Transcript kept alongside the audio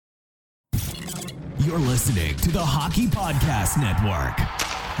You're listening to the Hockey Podcast Network.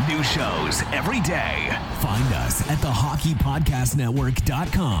 New shows every day. Find us at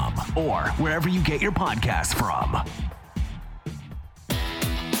thehockeypodcastnetwork.com or wherever you get your podcasts from.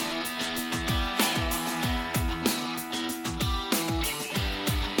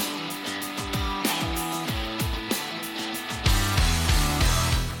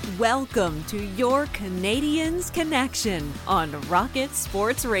 Welcome to your Canadiens Connection on Rocket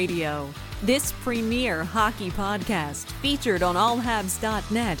Sports Radio. This premier hockey podcast, featured on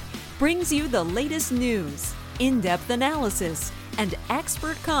allhabs.net, brings you the latest news, in-depth analysis, and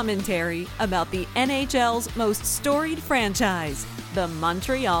expert commentary about the NHL's most storied franchise, the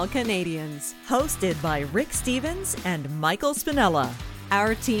Montreal Canadiens. Hosted by Rick Stevens and Michael Spinella.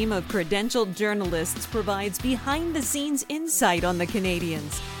 Our team of credentialed journalists provides behind-the-scenes insight on the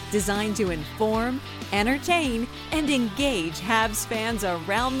Canadiens, designed to inform, entertain, and engage Habs fans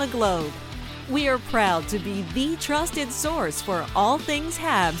around the globe. We are proud to be the trusted source for all things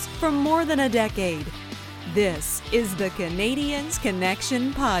Habs for more than a decade. This is the Canadiens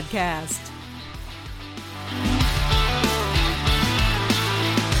Connection Podcast.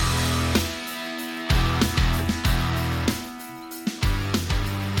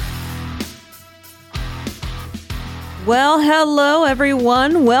 Well, hello,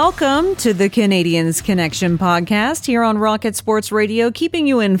 everyone. Welcome to the Canadiens Connection podcast here on Rocket Sports Radio, keeping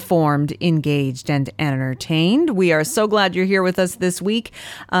you informed, engaged, and entertained. We are so glad you're here with us this week.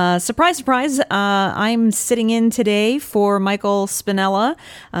 Surprise, surprise, I'm sitting in today for Michael Spinella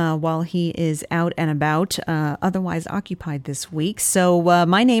while he is out and about, otherwise occupied this week. So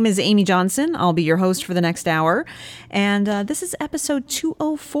my name is Amy Johnson. I'll be your host for the next hour. And this is episode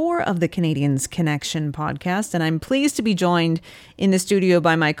 204 of the Canadiens Connection podcast. And I'm pleased to be joined in the studio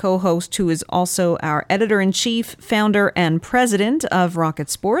by my co-host, who is also our editor-in-chief, founder, and president of Rocket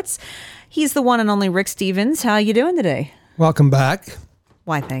Sports. He's the one and only Rick Stevens. How are you doing today? Welcome back.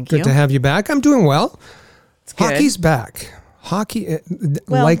 Why, thank you. Good to have you back. I'm doing well. It's good. Hockey's back. Hockey,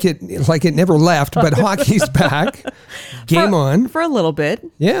 like it never left, but hockey's back. Game on. For a little bit.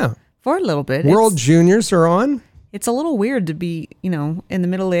 Yeah. For a little bit. World Juniors are on. It's a little weird to be, in the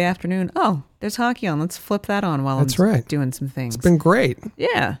middle of the afternoon. Oh, there's hockey on. Let's flip that on while I'm doing some things. It's been great.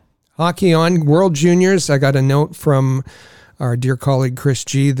 Yeah. Hockey on. World Juniors. I got a note from our dear colleague Chris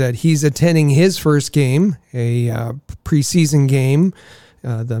G that he's attending his first game, a preseason game,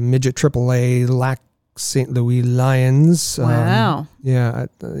 the midget AAA Lac St. Louis Lions. Wow.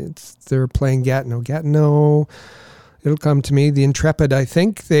 They're playing Gatineau. Gatineau, it'll come to me. The Intrepid, I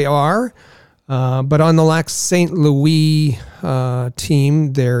think they are. But on the Lac St. Louis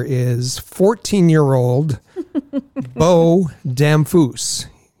team, there is 14-year-old Bo Damphousse.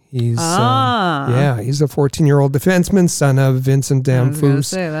 He's he's a 14-year-old defenseman, son of Vincent Damphousse. I was going to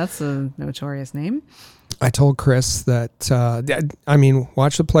say, that's a notorious name. I told Chris that,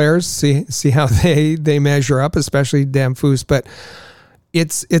 watch the players, see how they measure up, especially Damphousse, but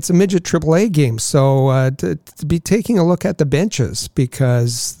it's a midget AAA game, so to be taking a look at the benches,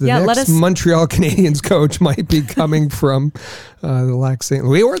 because the next Montreal Canadiens coach might be coming from the Lac St.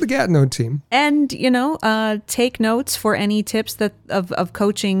 Louis or the Gatineau team. And, take notes for any tips of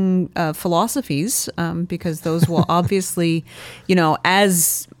coaching philosophies, because those will obviously,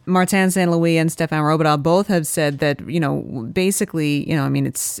 as Martin St. Louis and Stéphane Robidas both have said that, basically,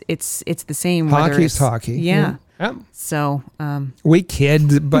 it's the same. Hockey's hockey. Yeah. Yep. So we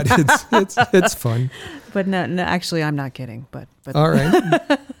kid, but it's fun. But no, actually, I'm not kidding. But all right.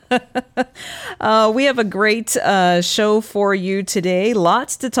 We have a great show for you today.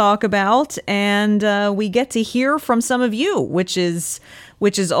 Lots to talk about, and we get to hear from some of you, which is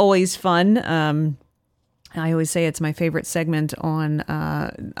always fun. I always say it's my favorite segment on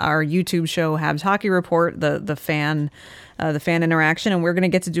our YouTube show, Habs Hockey Report, the fan interaction, and we're going to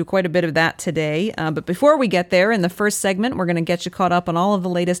get to do quite a bit of that today. But before we get there, in the first segment, we're going to get you caught up on all of the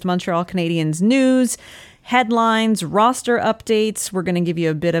latest Montreal Canadiens news, headlines, roster updates. We're going to give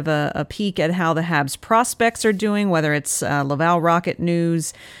you a bit of a peek at how the Habs prospects are doing, whether it's Laval Rocket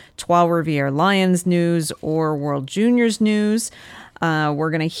news, Trois-Rivières Lions news, or World Juniors news. We're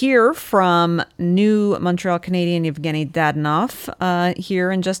going to hear from new Montreal Canadien Evgeny Dadonov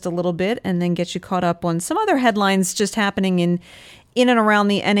here in just a little bit, and then get you caught up on some other headlines just happening in and around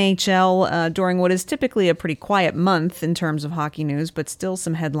the NHL during what is typically a pretty quiet month in terms of hockey news, but still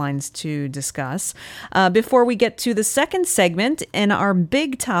some headlines to discuss. Before we get to the second segment and our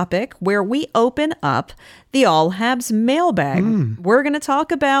big topic, where we open up the All Habs mailbag. We're going to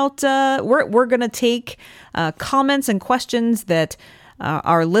talk about, we're going to take comments and questions that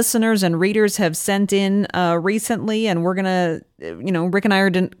our listeners and readers have sent in recently, and we're gonna, Rick and I are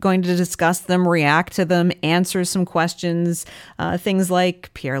going to discuss them, react to them, answer some questions. Things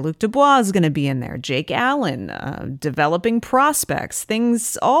like Pierre-Luc Dubois is going to be in there, Jake Allen, developing prospects,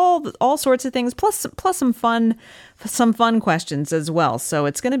 things, all sorts of things, plus some fun questions as well. So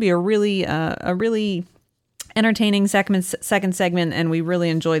it's going to be a really entertaining second segment, and we really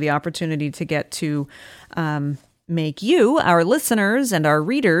enjoy the opportunity to get to make you, our listeners and our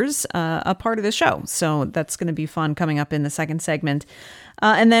readers, a part of the show. So that's going to be fun coming up in the second segment.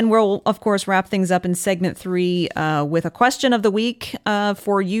 And then we'll, of course, wrap things up in segment 3 with a question of the week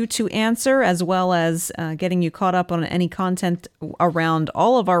for you to answer, as well as getting you caught up on any content around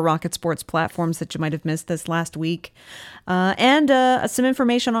all of our Rocket Sports platforms that you might have missed this last week. And some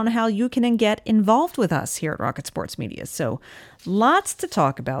information on how you can get involved with us here at Rocket Sports Media. So lots to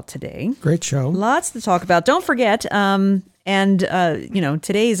talk about today. Great show. Lots to talk about. Don't forget,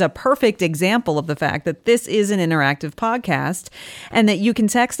 today is a perfect example of the fact that this is an interactive podcast and that you can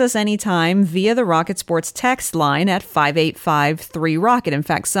text us anytime via the Rocket Sports text line at 585-3-ROCKET. In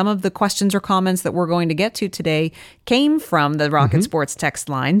fact, some of the questions or comments that we're going to get to today came from the Rocket Sports text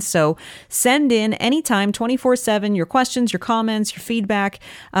line. So send in anytime, 24/7, your questions, your comments, your feedback.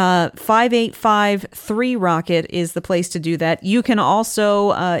 585-3-ROCKET is the place to do that. You can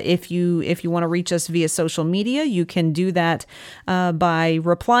also, if you want to reach us via social media, you can do that by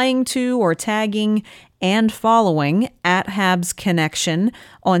replying to or tagging and following at Habs Connection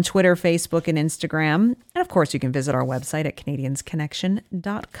on Twitter, Facebook, and Instagram. And of course, you can visit our website at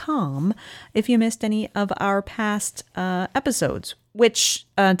CanadiansConnection.com if you missed any of our past episodes, which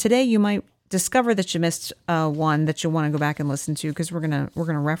today you might discover that you missed one that you'll want to go back and listen to, because we're gonna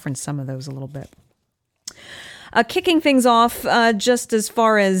reference some of those a little bit. Kicking things off, just as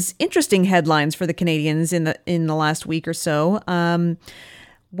far as interesting headlines for the Canadians in the last week or so,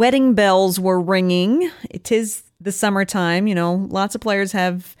 wedding bells were ringing. It is the summertime. Lots of players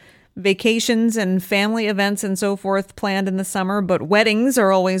have vacations and family events and so forth planned in the summer, but weddings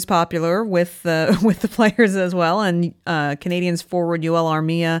are always popular with the players as well. And Canadians forward Joel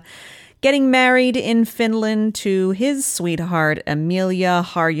Armia getting married in Finland to his sweetheart Emilia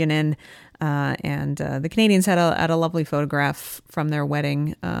Harjunen. And the Canadians had a lovely photograph from their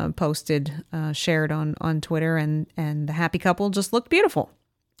wedding posted, shared on Twitter, and the happy couple just looked beautiful.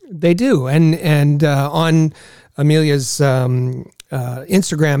 They do, and on Emilia's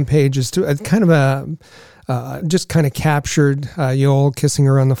Instagram page is kind of just kind of captured Joel kissing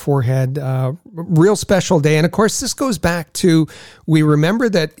her on the forehead. Real special day. And of course, this goes back to, we remember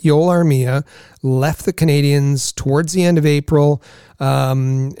that Joel Armia left the Canadians towards the end of April,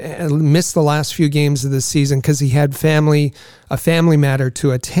 missed the last few games of the season because he had a family matter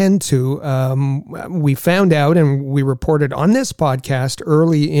to attend to. We found out, and we reported on this podcast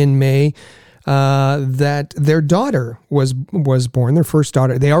early in May, that their daughter was born, their first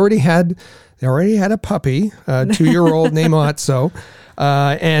daughter. They already had a puppy, a 2-year-old named Otso,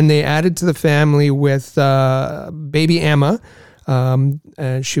 and they added to the family with baby Emma.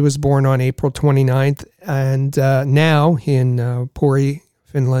 She was born on April 29th, and now in Pori,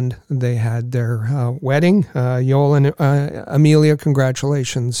 Finland, they had their wedding. Joel and Emilia,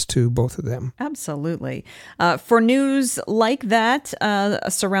 congratulations to both of them. Absolutely. For news like that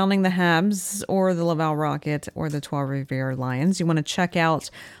surrounding the Habs or the Laval Rocket or the Trois-Rivières Lions, you want to check out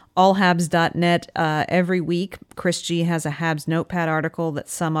allhabs.net every week. Chris G has a Habs notepad article that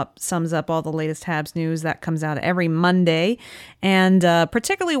sums up all the latest Habs news. That comes out every Monday. And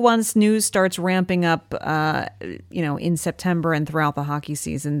particularly once news starts ramping up, in September and throughout the hockey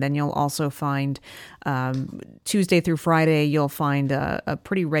season, then you'll also find Tuesday through Friday, you'll find a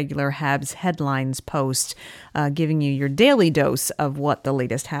pretty regular Habs headlines post giving you your daily dose of what the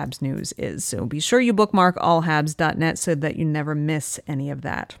latest Habs news is. So be sure you bookmark allhabs.net so that you never miss any of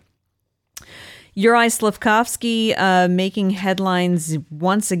that. Yuri Slafkovsky making headlines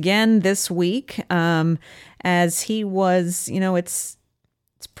once again this week, as he was, it's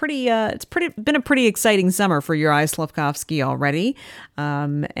been a pretty exciting summer for Yuri Slafkovsky already,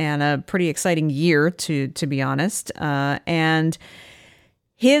 and a pretty exciting year to be honest. And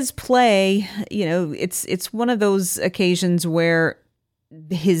his play, it's one of those occasions where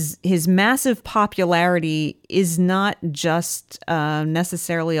his massive popularity is not just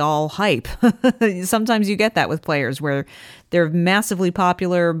necessarily all hype. Sometimes you get that with players where they're massively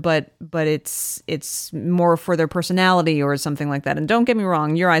popular, but it's more for their personality or something like that. And don't get me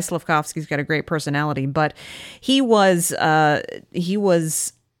wrong, Yuri Slafkovsky's got a great personality, but he was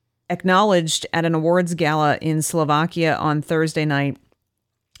acknowledged at an awards gala in Slovakia on Thursday night,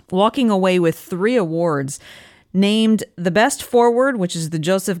 walking away with 3 awards. named the best forward, which is the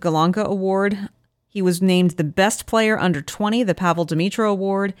Joseph Galanka Award. He was named the best player under 20, the Pavel Demitra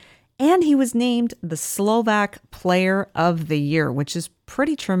Award. And he was named the Slovak Player of the Year, which is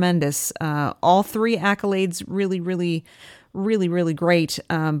pretty tremendous. All three accolades really great.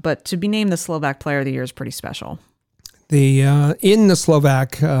 But to be named the Slovak Player of the Year is pretty special. In the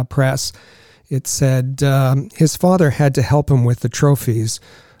Slovak press, it said his father had to help him with the trophies,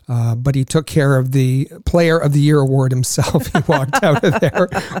 but he took care of the Player of the Year award himself. He walked out of there,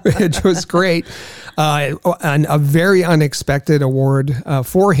 which was great. And a very unexpected award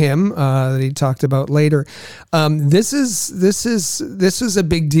for him that he talked about later. This is a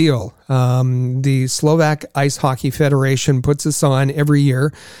big deal. The Slovak Ice Hockey Federation puts this on every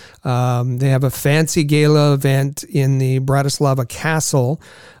year. They have a fancy gala event in the Bratislava Castle.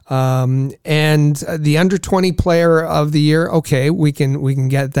 And the under 20 player of the year, okay, we can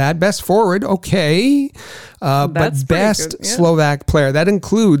get that. Best forward, okay. But best Slovak player, that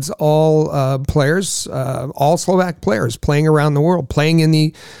includes all players, all Slovak players playing around the world, playing in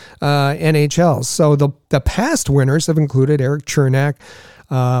the NHL. So the past winners have included Eric Chernak.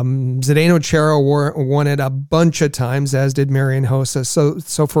 Zdeno Chara won it a bunch of times, as did Marian Hossa.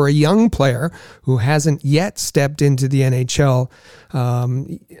 So for a young player who hasn't yet stepped into the NHL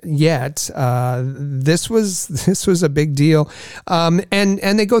this was a big deal.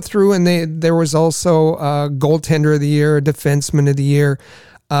 And they go through, and there was also goaltender of the year, defenseman of the year.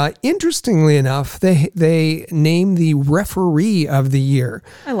 Interestingly enough, they named the referee of the year.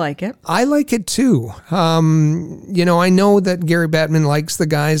 I like it. I like it too. I know that Gary Bettman likes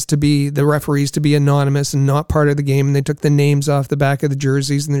the referees to be anonymous and not part of the game, and they took the names off the back of the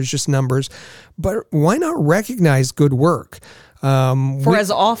jerseys, and there's just numbers. But why not recognize good work? As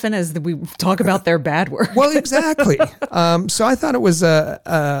often as we talk about their bad work. Well, exactly. So I thought it was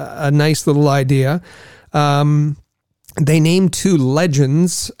a nice little idea. They named two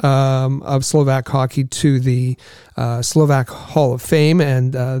legends of Slovak hockey to the Slovak Hall of Fame,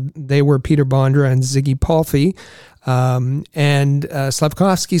 and they were Peter Bondra and Ziggy Palffy. And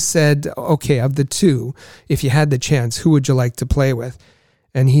Slavkovsky said, okay, of the two, if you had the chance, who would you like to play with?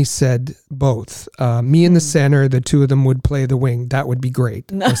 And he said, both. Me in the center, the two of them would play the wing. That would be great.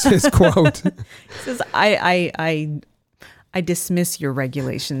 That's his quote. He says, I dismiss your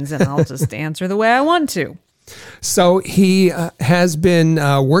regulations, and I'll just answer the way I want to. So he has been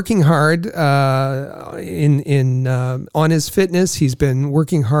working hard on his fitness. He's been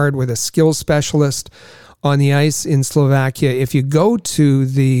working hard with a skills specialist on the ice in Slovakia. If you go to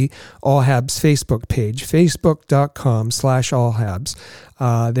the All Habs Facebook page, facebook.com/allhabs,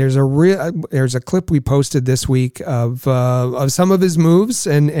 there's a clip we posted this week of some of his moves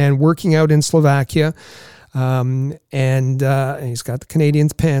and working out in Slovakia. And he's got the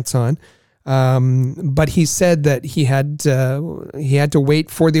Canadiens pants on. But he said that he had to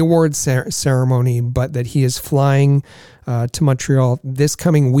wait for the awards ceremony, but that he is flying to Montreal this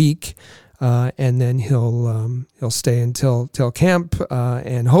coming week, and then he'll stay until camp,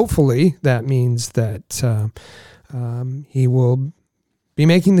 and hopefully that means that he will be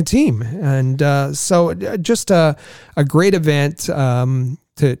making the team. And so just a great event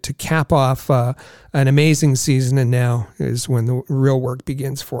to cap off an amazing season, and now is when the real work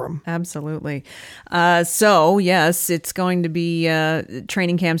begins for him. Absolutely. So yes, it's going to be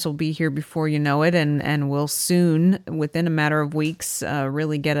training camps will be here before you know it, and we'll soon, within a matter of weeks,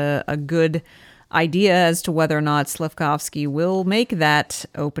 really get a good idea as to whether or not Slavkovsky will make that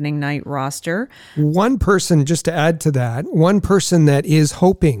opening night roster. One person, just to add to that, one person that is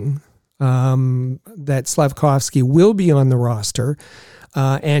hoping that Slavkovsky will be on the roster,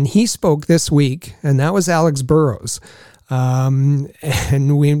 and he spoke this week, and that was Alex Burrows. And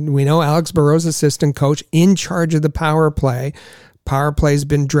we know Alex Burrows, assistant coach, in charge of the power play. Power play's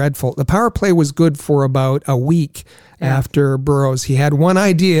been dreadful. The power play was good for about a week after Burrows. He had one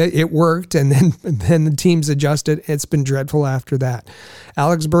idea, it worked, and then the teams adjusted. It's been dreadful after that.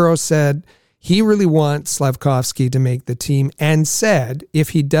 Alex Burrows said he really wants Slavkovsky to make the team, and said, if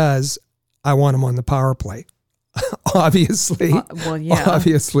he does, I want him on the power play. Obviously.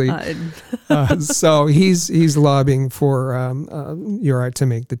 Obviously. So he's lobbying for Juraj to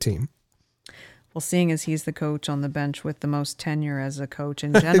make the team. Well, seeing as he's the coach on the bench with the most tenure as a coach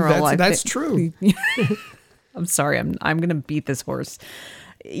in general, that's true. I'm sorry, I'm going to beat this horse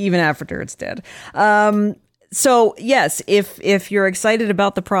even after it's dead. So yes, if you're excited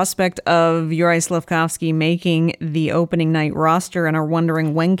about the prospect of Juraj Slavkovsky making the opening night roster and are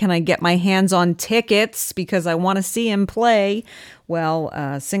wondering when can I get my hands on tickets because I want to see him play,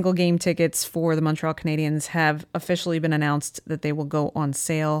 well, single game tickets for the Montreal Canadiens have officially been announced that they will go on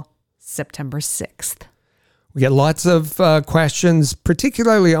sale September 6th. We get lots of questions,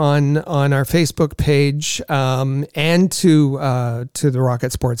 particularly on our Facebook page, and to the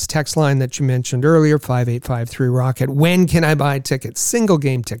Rocket Sports text line that you mentioned earlier, 5853 Rocket. When can I buy tickets? Single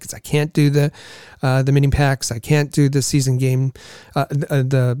game tickets. I can't do the mini packs. I can't do the season game,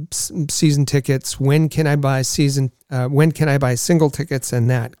 the season tickets. When can I buy When can I buy single tickets? And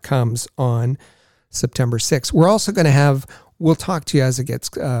that comes on September 6th. We're also going to have. We'll talk to you as it gets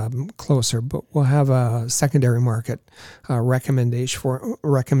closer, but we'll have a secondary market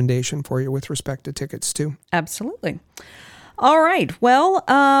recommendation for you with respect to tickets too. Absolutely. All right. Well,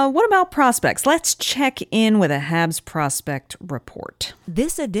 what about prospects? Let's check in with a Habs prospect report.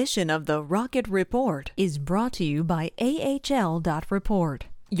 This edition of the Rocket Report is brought to you by AHL.Report,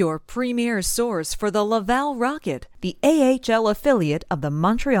 your premier source for the Laval Rocket, the AHL affiliate of the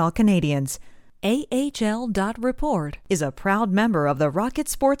Montreal Canadiens. AHL.Report is a proud member of the Rocket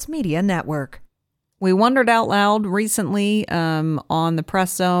Sports Media Network. We wondered out loud recently on the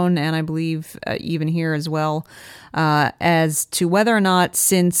Press Zone, and I believe even here as well, as to whether or not,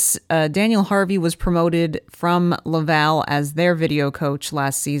 since Daniel Harvey was promoted from Laval as their video coach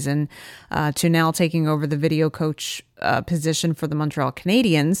last season to now taking over the video coach position for the Montreal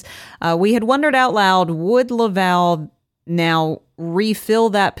Canadiens, we had wondered out loud, would Laval now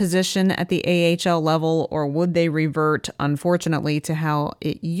refill that position at the AHL level, or would they revert, unfortunately, to how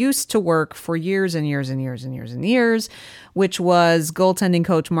it used to work for years and years and years and years and years, which was goaltending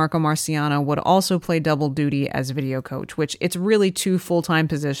coach Marco Marciano would also play double duty as video coach, which it's really two full-time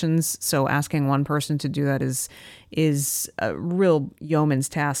positions. So asking one person to do that is a real yeoman's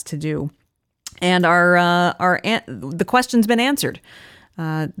task to do. And the question's been answered.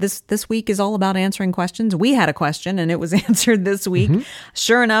 This week is all about answering questions. We had a question and it was answered this week. Mm-hmm.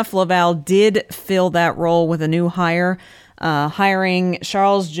 Sure enough, Laval did fill that role with a new hire, hiring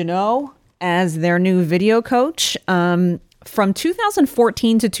Charles Jeannot as their new video coach. From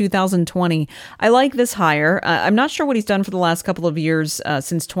 2014 to 2020, I like this hire. I'm not sure what he's done for the last couple of years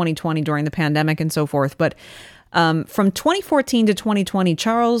since 2020 during the pandemic and so forth, but from 2014 to 2020,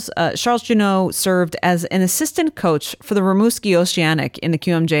 Charles Jeannot served as an assistant coach for the Rimouski Oceanic in the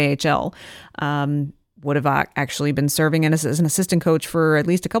QMJHL. Would have actually been serving as an assistant coach for at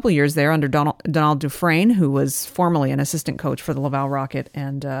least a couple of years there under Donald Dufresne, who was formerly an assistant coach for the Laval Rocket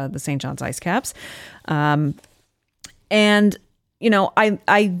and the St. John's Ice Caps. And, you know,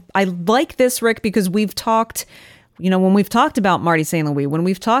 I like this, Rick, because we've talked... You know, when we've talked about Marty St. Louis, when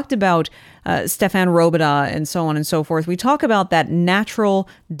we've talked about Stefan Robidas and so on and so forth, we talk about that natural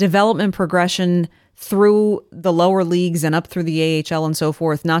development progression through the lower leagues and up through the AHL and so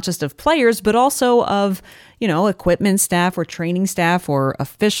forth, not just of players, but also of, you know, equipment staff or training staff or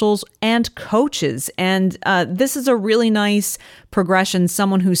officials and coaches. And this is a really nice progression.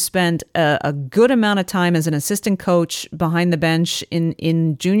 Someone who spent a good amount of time as an assistant coach behind the bench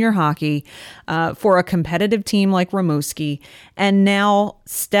in junior hockey for a competitive team like Rimouski, and now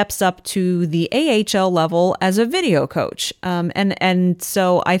steps up to the AHL level as a video coach. And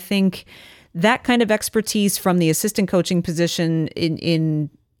so I think that kind of expertise from the assistant coaching position in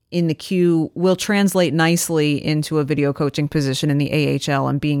the Q will translate nicely into a video coaching position in the AHL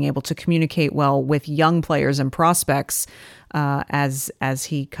and being able to communicate well with young players and prospects as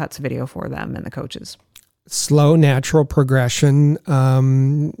he cuts video for them and the coaches. Slow, natural progression,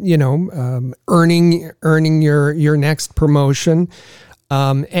 earning your next promotion.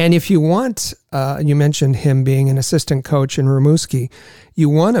 And if you want, you mentioned him being an assistant coach in Rimouski, you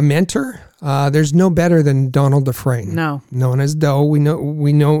want a mentor. There's no better than Donald Dufresne. No. Known as Doe. We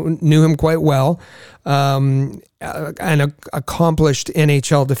knew him quite well. An accomplished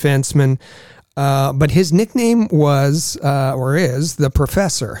NHL defenseman. But his nickname was, or is, the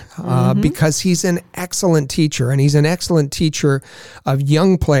Professor, because he's an excellent teacher, and he's an excellent teacher of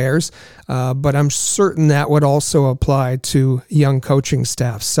young players, but I'm certain that would also apply to young coaching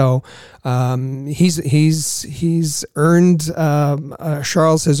staff. So he's earned,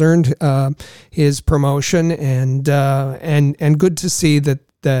 Charles has earned his promotion, and good to see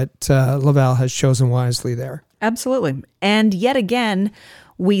that Laval has chosen wisely there. Absolutely. And yet again,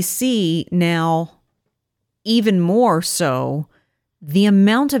 we see now, even more so, the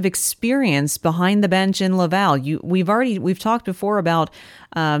amount of experience behind the bench in Laval. We've talked before about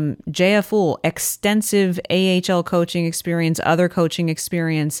J.F. Uhl, extensive AHL coaching experience, other coaching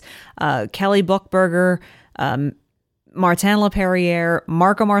experience, Kelly Buchberger, Martin Laperriere,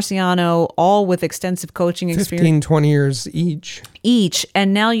 Marco Marciano, all with extensive coaching experience. 15-20 years each.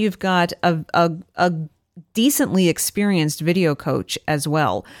 And now you've got a decently experienced video coach as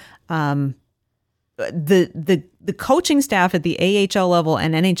well. the coaching staff at the AHL level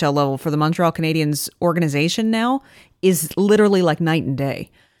and NHL level for the Montreal Canadiens organization now is literally like night and day.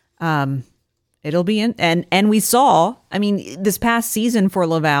 It'll be in, and we saw, I mean, this past season for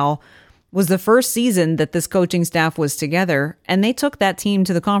Laval was the first season that this coaching staff was together, and they took that team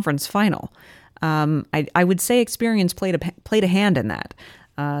to the conference final. I would say experience played a hand in that.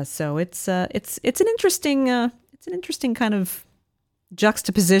 So it's an interesting kind of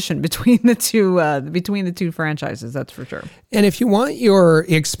juxtaposition between the two franchises, that's for sure. And if you want your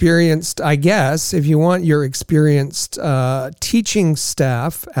experienced teaching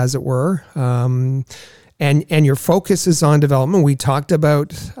staff, as it were, and your focus is on development. We talked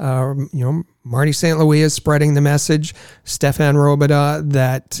about, Marty St. Louis is spreading the message, Stefan Robidas,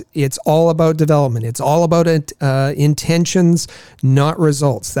 that it's all about development. It's all about intentions, not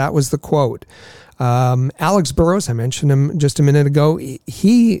results. That was the quote. Alex Burrows, I mentioned him just a minute ago,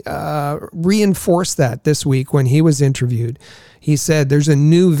 he reinforced that this week when he was interviewed. He said there's a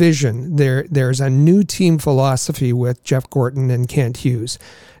new vision. There's a new team philosophy with Jeff Gorton and Kent Hughes.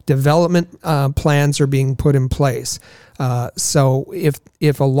 Development plans are being put in place. So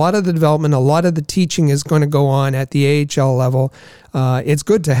if a lot of the development, a lot of the teaching is going to go on at the AHL level, it's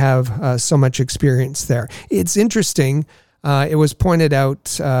good to have so much experience there. It's interesting. It was pointed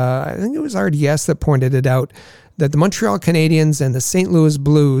out, I think it was RDS that pointed it out, that the Montreal Canadiens and the St. Louis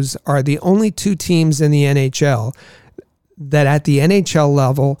Blues are the only two teams in the NHL that at the NHL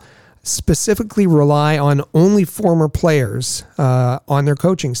level specifically rely on only former players on their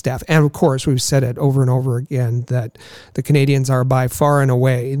coaching staff. And of course, we've said it over and over again that the Canadiens are by far and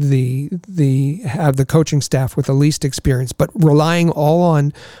away have the coaching staff with the least experience, but relying all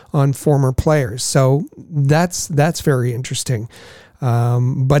on former players. So that's very interesting.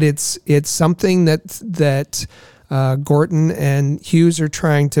 But it's something that Gorton and Hughes are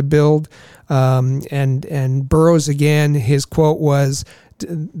trying to build. And Burrows, again, his quote was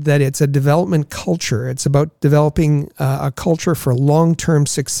that it's a development culture. It's about developing a culture for long-term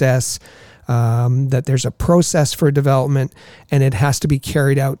success, that there's a process for development, and it has to be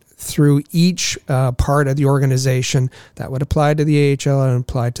carried out through each part of the organization. That would apply to the AHL and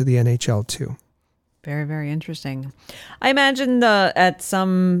apply to the NHL too. Very, very interesting. I imagine at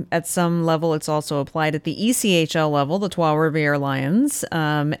some level it's also applied at the ECHL level, the Trois-Rivières Lions,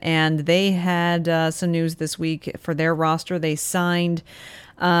 and they had some news this week for their roster. They signed.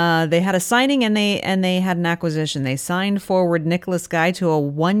 They had a signing and they had an acquisition. They signed forward Nicholas Guy to a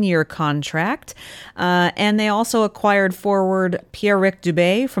 1-year contract, and they also acquired forward Pierrick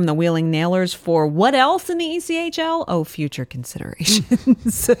Dubé from the Wheeling Nailers for what else in the ECHL? Oh, future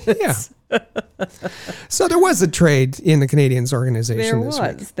considerations. Yeah. So there was a trade in the Canadiens organization this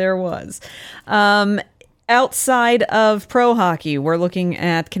week. There was. Outside of pro hockey, we're looking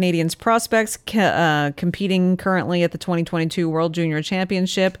at Canadiens prospects competing currently at the 2022 World Junior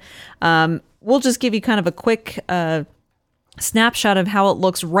Championship. We'll just give you kind of a quick snapshot of how it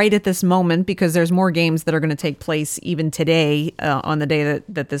looks right at this moment, because there's more games that are going to take place even today on the day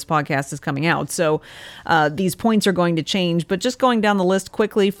that this podcast is coming out. So these points are going to change. But just going down the list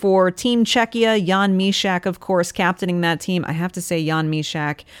quickly for Team Czechia, Jan Mysak, of course, captaining that team. I have to say Jan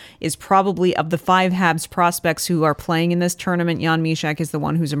Mysak is probably, of the 5 Habs prospects who are playing in this tournament, Jan Mysak is the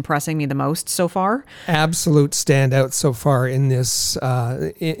one who's impressing me the most so far. Absolute standout so far in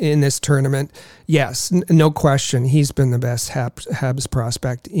this tournament. Yes, no question. He's been the best Habs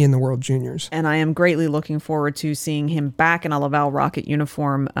prospect in the World Juniors. And I am greatly looking forward to seeing him back in a Laval Rocket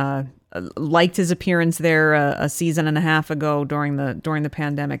uniform. Liked his appearance there a season and a half ago during the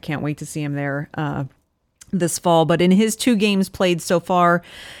pandemic. Can't wait to see him there this fall. But in his 2 games played so far,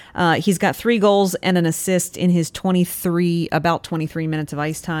 he's got 3 goals and an assist in his about 23 minutes of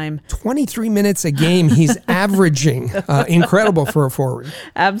ice time. 23 minutes a game he's averaging. Incredible for a forward.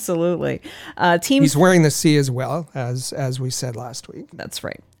 Absolutely. He's wearing the C as well, as we said last week. That's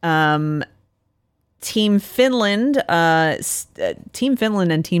right. Team Finland and Team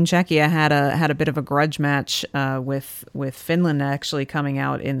Czechia had a bit of a grudge match with Finland actually coming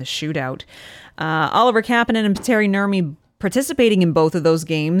out in the shootout. Oliver Kapanen and Petteri Nurmi participating in both of those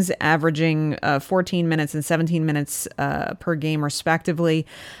games, averaging 14 minutes and 17 minutes per game respectively.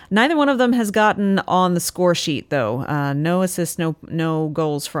 Neither one of them has gotten on the score sheet though. No assists, no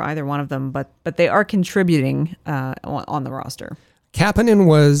goals for either one of them, but they are contributing on the roster. Kapanen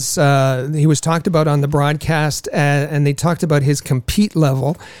he was talked about on the broadcast, and they talked about his compete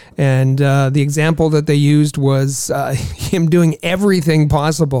level, and the example that they used was him doing everything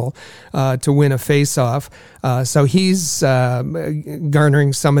possible to win a face-off. So he's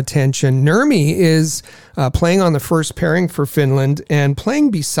garnering some attention. Nurmi is playing on the first pairing for Finland and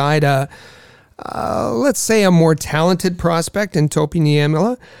playing beside a let's say, a more talented prospect in Topi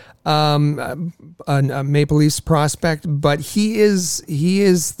Niemela, a Maple Leafs prospect, but he is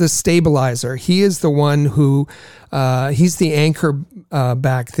the stabilizer. He is the one who he's the anchor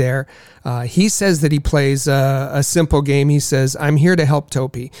back there. He says that he plays a simple game. He says, "I'm here to help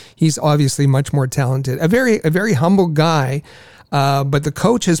Topi." He's obviously much more talented. A very humble guy, but the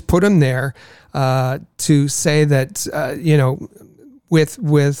coach has put him there to say that with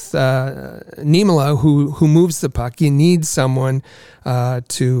Niemela, who moves the puck, you need someone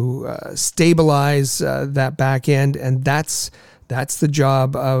to stabilize that back end, and that's the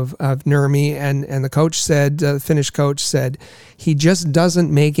job of Nurmi. And the coach said, the Finnish coach said, he just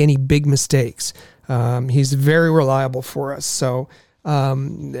doesn't make any big mistakes. He's very reliable for us. So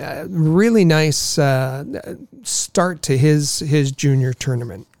really nice start to his junior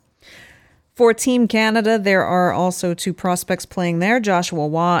tournament. For Team Canada, there are also two prospects playing there, Joshua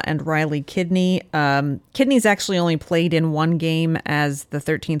Waugh and Riley Kidney. Kidney's actually only played in one game as the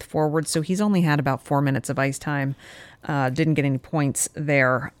 13th forward, so he's only had about 4 minutes of ice time. Didn't get any points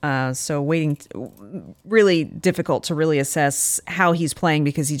there. So really difficult to really assess how he's playing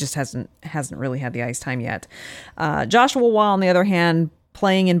because he just hasn't really had the ice time yet. Joshua Waugh, on the other hand,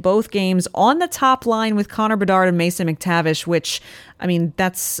 playing in both games on the top line with Connor Bedard and Mason McTavish, which, I mean,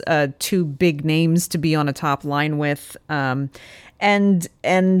 that's two big names to be on a top line with. And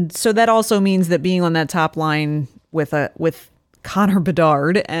so that also means that being on that top line with Connor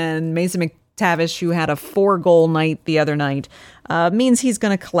Bedard and Mason McTavish, who had a 4-goal night the other night, means he's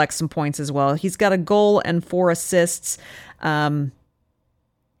going to collect some points as well. He's got a goal and 4 assists. And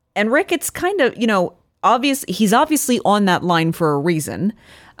Rick, it's kind of, he's obviously on that line for a reason.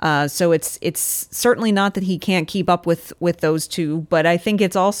 So it's certainly not that he can't keep up with those two, but I think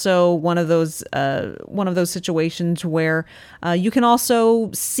it's also one of those situations where you can also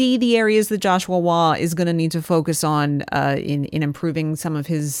see the areas that Joshua Waugh is going to need to focus on in improving some of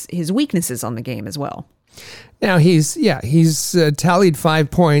his weaknesses on the game as well. Now he's tallied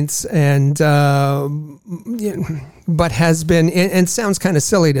 5 points and but has been, and sounds kind of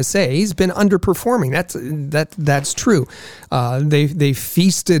silly to say, he's been underperforming. That's true. They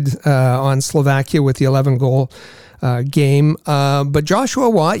feasted on Slovakia with the 11-goal game, but Joshua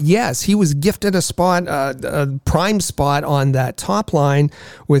Waugh, yes, he was gifted a prime spot on that top line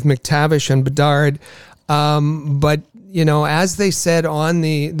with McTavish and Bedard, but as they said on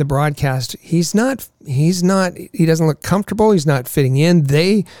the broadcast, he doesn't look comfortable. He's not fitting in.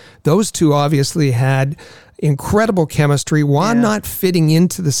 Those two obviously had incredible chemistry. Waugh not fitting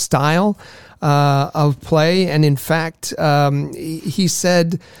into the style of play. And in fact, he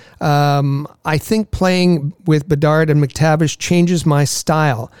said, I think playing with Bedard and McTavish changes my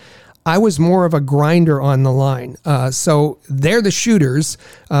style. I was more of a grinder on the line. So they're the shooters,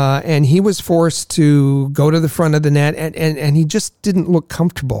 and he was forced to go to the front of the net, and he just didn't look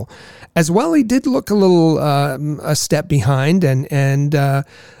comfortable. As well, he did look a little a step behind, and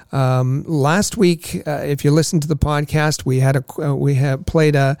last week, if you listen to the podcast, we had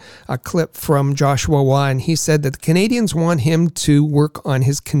played a clip from Joshua Waugh, and he said that the Canadians want him to work on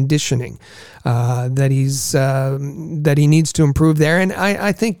his conditioning, that he needs to improve there, and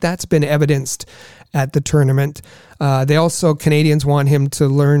I think that's been evidenced at the tournament. Canadians want him to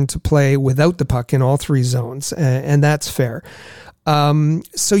learn to play without the puck in all 3 zones, and that's fair.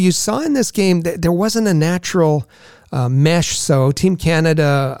 So you saw in this game that there wasn't a natural mesh. So Team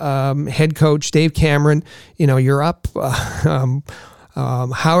Canada head coach Dave Cameron, you're up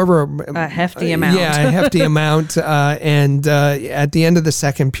however a hefty amount. Yeah, a hefty amount. And at the end of the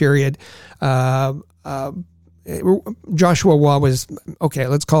second period, Joshua Waugh was,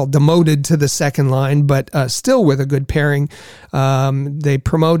 let's call it demoted to the second line, but still with a good pairing. They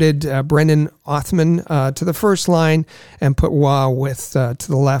promoted Brendan Othman to the first line and put Waugh with to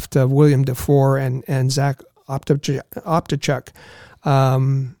the left of William Dufour and Zach Optichuk.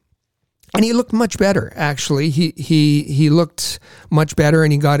 And he looked much better, actually. He looked much better,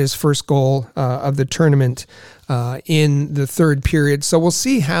 and he got his first goal of the tournament in the third period. So we'll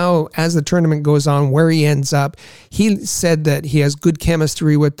see how, as the tournament goes on, where he ends up. He said that he has good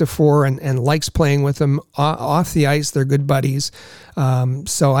chemistry with Dufour and likes playing with him off the ice. They're good buddies.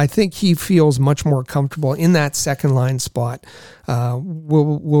 So I think he feels much more comfortable in that second line spot.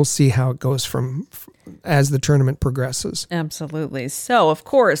 We'll see how it goes from as the tournament progresses. Absolutely. So, of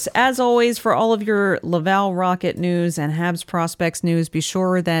course, as always, for all of your Laval Rocket news and Habs prospects news, be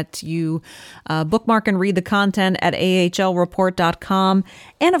sure that you bookmark and read the content content at ahlreport.com.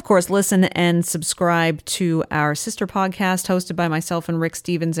 And of course, listen and subscribe to our sister podcast hosted by myself and Rick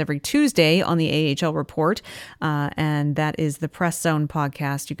Stevens every Tuesday on the AHL Report. And that is the Press Zone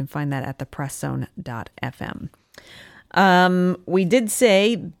podcast. You can find that at thepresszone.fm. We did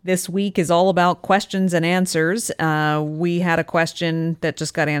say this week is all about questions and answers. We had a question that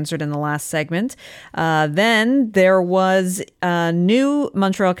just got answered in the last segment. Then there was a new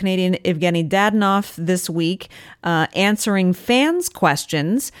Montreal Canadien, Evgeny Dadonov, this week, answering fans'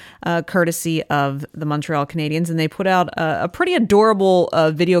 questions, courtesy of the Montreal Canadiens. And they put out a pretty adorable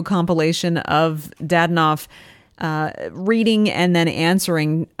video compilation of Dadonov reading and then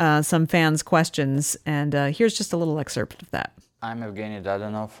answering some fans' questions. And here's just a little excerpt of that. I'm Evgeny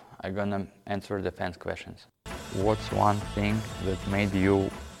Dadonov. I'm gonna answer the fans' questions. What's one thing that made you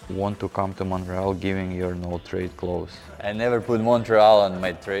want to come to Montreal, giving your no-trade clause? I never put Montreal on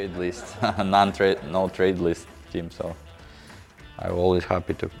my trade list, no-trade list team, so I'm always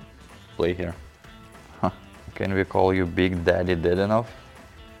happy to play here. Can we call you Big Daddy Dadonov?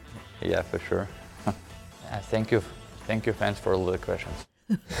 Yeah, for sure. Thank you, fans, for all the questions.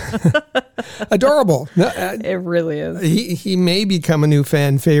 Adorable. It really is. He may become a new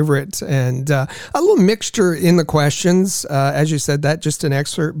fan favorite, and a little mixture in the questions. As you said, that just an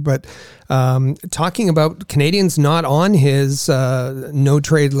excerpt, but talking about Canadians not on his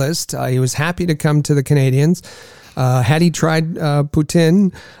no-trade list. He was happy to come to the Canadiens. Had he tried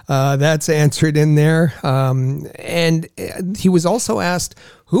Putin? That's answered in there. And he was also asked,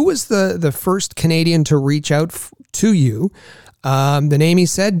 who was the first Canadian to reach out to you? The name he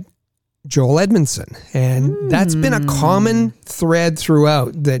said, Joel Edmondson. And that's been a common thread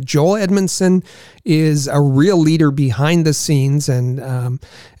throughout, that Joel Edmondson is a real leader behind the scenes. And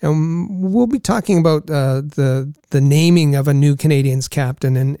we'll be talking about the naming of a new Canadiens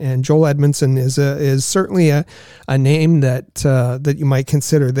captain. And Joel Edmondson is certainly a name that you might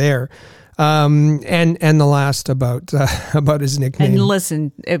consider there. And the last about his nickname. And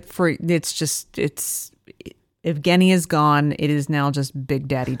listen, Evgeny is gone. It is now just Big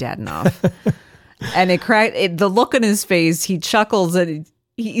Daddy Dadonov. And the look on his face, he chuckles and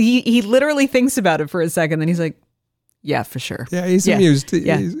he literally thinks about it for a second. Then he's like, yeah, for sure. Yeah, he's amused.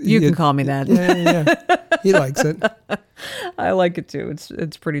 Yeah, you can call me that. Yeah. He likes it. I like it too.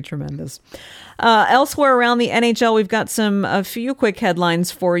 It's pretty tremendous. Elsewhere around the NHL, we've got a few quick headlines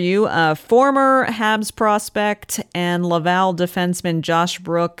for you. Former Habs prospect and Laval defenseman Josh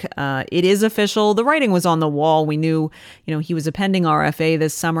Brook. It is official. The writing was on the wall. We knew, he was a pending RFA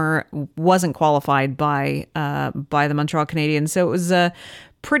this summer, wasn't qualified by the Montreal Canadiens. So it was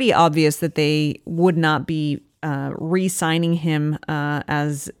pretty obvious that they would not be re-signing him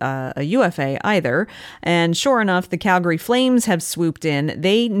as a UFA either. And sure enough, the Calgary Flames have swooped in.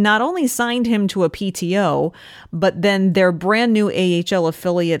 They not only signed him to a PTO, but then their brand new AHL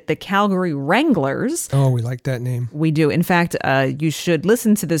affiliate, the Calgary Wranglers. Oh, we like that name. We do. In fact, you should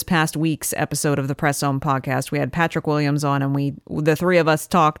listen to this past week's episode of the Press Zone podcast. We had Patrick Williams on, and the three of us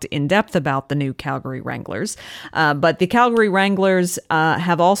talked in depth about the new Calgary Wranglers. But the Calgary Wranglers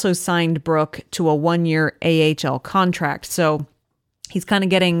have also signed Brook to a 1-year AHL contract. So he's kind of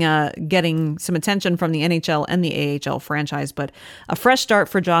getting some attention from the NHL and the AHL franchise, but a fresh start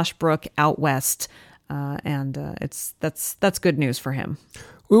for Josh Brook out west. And that's good news for him.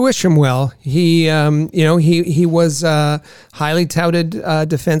 We wish him well. He was a highly touted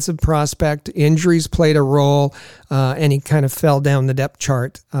defensive prospect. Injuries played a role, and he kind of fell down the depth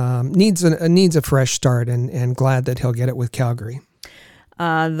chart. Needs a fresh start, and glad that he'll get it with Calgary.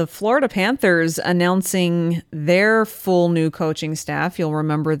 The Florida Panthers announcing their full new coaching staff. You'll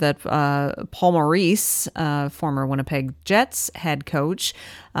remember that Paul Maurice, former Winnipeg Jets head coach,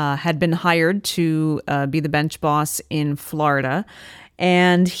 had been hired to be the bench boss in Florida.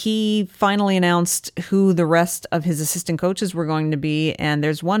 And he finally announced who the rest of his assistant coaches were going to be. And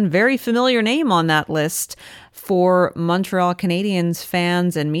there's one very familiar name on that list for Montreal Canadiens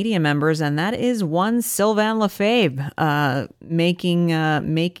fans and media members, and that is one Sylvain Lefebvre, making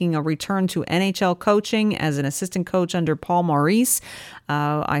a return to NHL coaching as an assistant coach under Paul Maurice.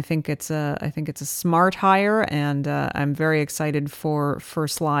 I think it's a smart hire, and I'm very excited for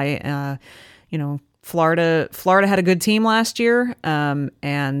Sly. Florida had a good team last year,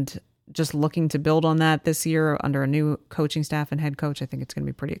 and just looking to build on that this year under a new coaching staff and head coach. I think it's going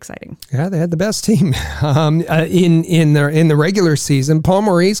to be pretty exciting. Yeah, they had the best team in the regular season. Paul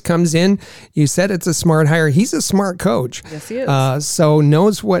Maurice comes in. You said it's a smart hire. He's a smart coach. Yes, he is. So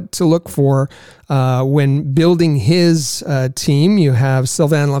knows what to look for when building his team. You have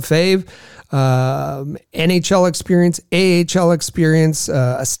Sylvain Lefebvre, NHL experience, AHL experience,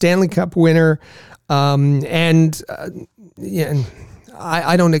 a Stanley Cup winner.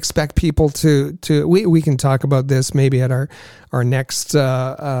 I don't expect people to we can talk about this maybe at our next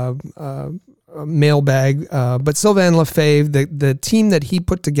mailbag, but Sylvain Lefebvre, the team that he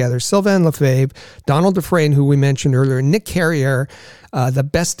put together, Sylvain Lefebvre, Donald Dufresne, who we mentioned earlier, Nick Carrière, the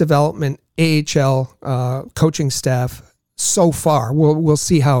best development AHL coaching staff so far. We'll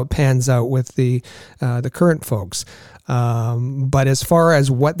see how it pans out with the current folks. But as far as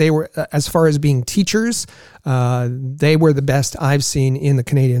being teachers, they were the best I've seen in the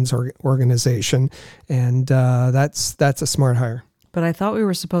Canadiens organization, and that's a smart hire. But I thought we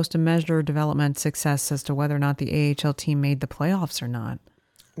were supposed to measure development success as to whether or not the AHL team made the playoffs or not.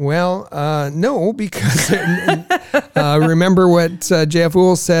 Well, no, because remember what JF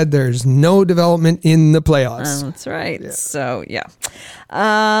Wool said, there's no development in the playoffs. That's right. Yeah. So, yeah.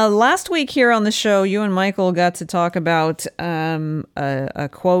 Last week here on the show, you and Michael got to talk about a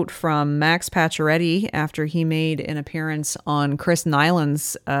quote from Max Pacioretty after he made an appearance on Chris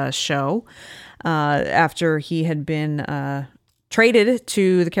Nyland's show after he had been traded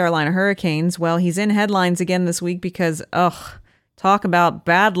to the Carolina Hurricanes. Well, he's in headlines again this week because, talk about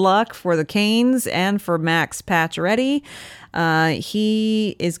bad luck for the Canes and for Max Pacioretty.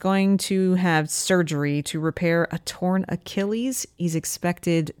 He is going to have surgery to repair a torn Achilles. He's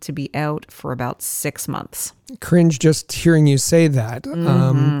expected to be out for about 6 months. Cringe just hearing you say that.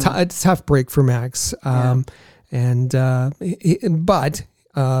 It's a tough break for Max. But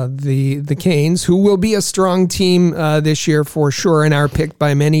the Canes, who will be a strong team this year for sure, and are picked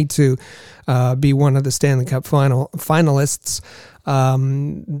by many to be one of the Stanley Cup finalists.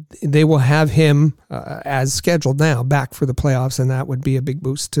 They will have him as scheduled now back for the playoffs, and that would be a big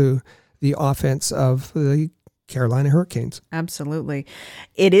boost to the offense of the Carolina Hurricanes. Absolutely.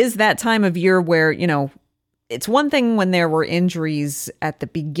 It is that time of year where, it's one thing when there were injuries at the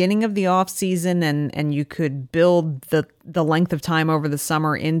beginning of the off season and you could build the length of time over the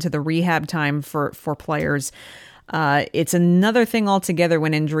summer into the rehab time for players. It's another thing altogether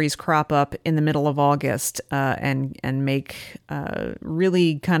when injuries crop up in the middle of August and make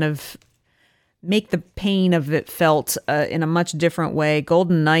really kind of make the pain of it felt in a much different way.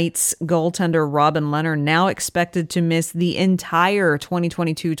 Golden Knights goaltender Robin Lehner now expected to miss the entire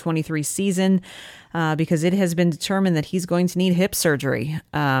 2022-23 season because it has been determined that he's going to need hip surgery.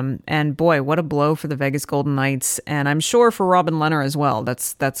 And boy, what a blow for the Vegas Golden Knights. And I'm sure for Robin Lehner as well.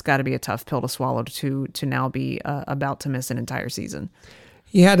 That's got to be a tough pill to swallow to now be about to miss an entire season.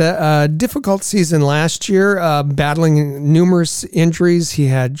 He had a difficult season last year, battling numerous injuries. He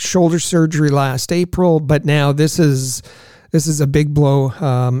had shoulder surgery last April, but now this is a big blow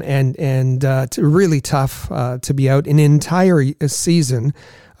and really tough to be out an entire season.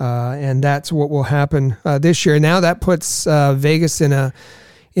 And that's what will happen this year. Now that puts Vegas in a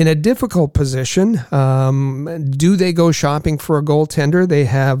difficult position. Do they go shopping for a goaltender? They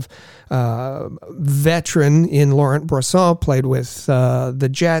have veteran in Laurent Brossoit, played with the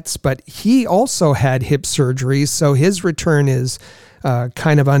Jets, but he also had hip surgery, so his return is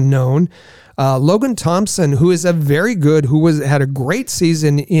kind of unknown. Logan Thompson, who is had a great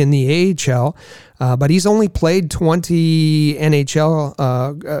season in the AHL, but he's only played 20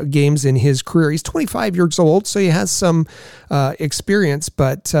 NHL games in his career. He's 25 years old, so he has some experience,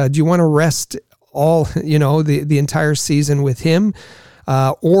 but do you want to rest all, the entire season with him?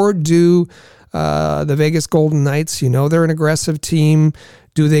 Or do the Vegas Golden Knights, they're an aggressive team.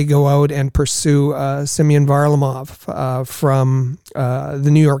 Do they go out and pursue Semyon Varlamov from the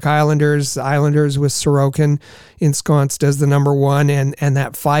New York Islanders? Islanders with Sorokin ensconced as the number one and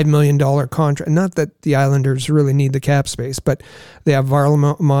that $5 million contract. Not that the Islanders really need the cap space, but they have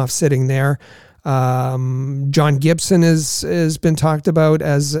Varlamov sitting there. John Gibson has been talked about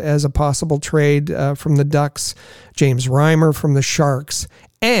as a possible trade from the Ducks. James Reimer from the Sharks.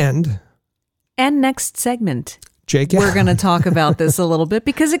 And next segment, Jake, we're going to talk about this a little bit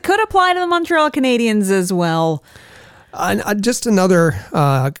because it could apply to the Montreal Canadiens as well. Just another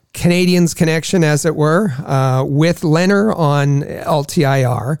Canadiens connection, as it were, with Lehner on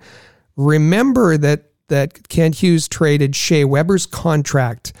LTIR. Remember that Kent Hughes traded Shea Weber's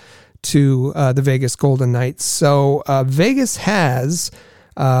contract to the Vegas Golden Knights. So Vegas has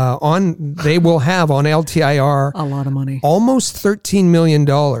they will have on LTIR a lot of money, almost $13 million.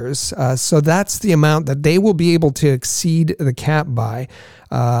 So that's the amount that they will be able to exceed the cap by.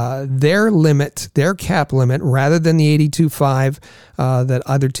 Their cap limit, rather than the 82.5 that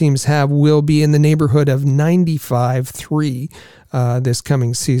other teams have, will be in the neighborhood of 95.3 this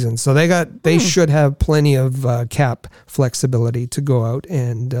coming season. So they should have plenty of cap flexibility to go out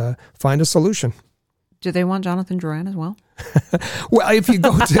and find a solution. Do they want Jonathan Drouin as well? Well, if you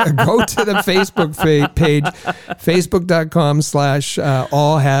go to the Facebook page,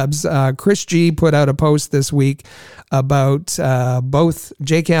 facebook.com/allhabs, Chris G put out a post this week about both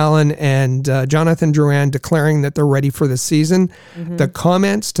Jake Allen and Jonathan Drouin declaring that they're ready for the season. Mm-hmm. The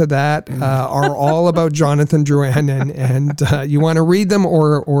comments to that are all about Jonathan Drouin, and you want to read them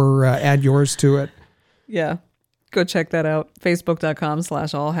or add yours to it. Yeah. Go check that out.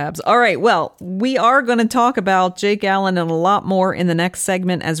 Facebook.com/allhabs. All right. Well, we are going to talk about Jake Allen and a lot more in the next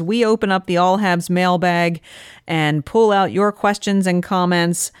segment as we open up the All Habs mailbag and pull out your questions and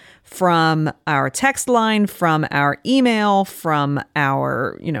comments from our text line, from our email, from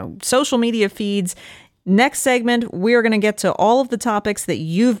our, social media feeds. Next segment, we're going to get to all of the topics that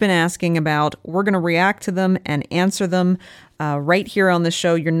you've been asking about. We're going to react to them and answer them right here on the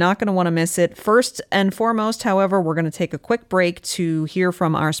show. You're not going to want to miss it. First and foremost, however, we're going to take a quick break to hear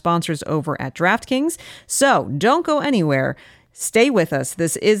from our sponsors over at DraftKings. So don't go anywhere. Stay with us.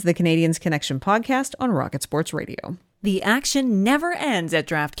 This is the Canadians Connection podcast on Rocket Sports Radio. The action never ends at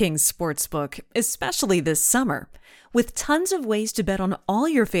DraftKings Sportsbook, especially this summer. With tons of ways to bet on all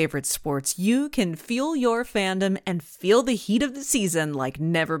your favorite sports, you can fuel your fandom and feel the heat of the season like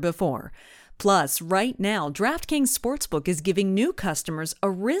never before. Plus, right now, DraftKings Sportsbook is giving new customers a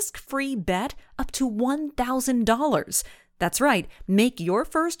risk-free bet up to $1,000. That's right, make your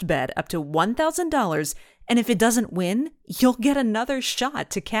first bet up to $1,000, and if it doesn't win, you'll get another shot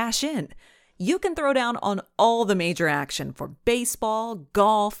to cash in. You can throw down on all the major action for baseball,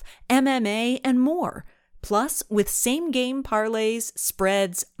 golf, MMA, and more. Plus, with same-game parlays,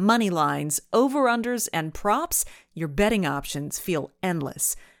 spreads, money lines, over-unders, and props, your betting options feel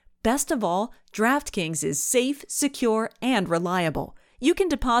endless. Best of all, DraftKings is safe, secure, and reliable. You can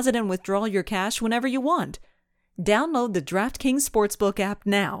deposit and withdraw your cash whenever you want. Download the DraftKings Sportsbook app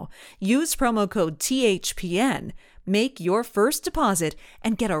now. Use promo code THPN. Make your first deposit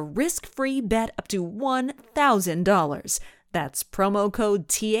and get a risk-free bet up to $1,000. That's promo code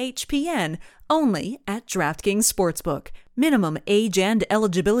THPN only at DraftKings Sportsbook. Minimum age and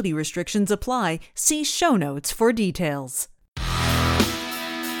eligibility restrictions apply. See show notes for details.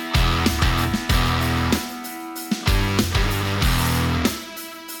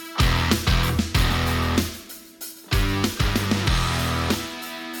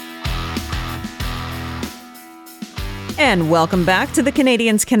 And welcome back to the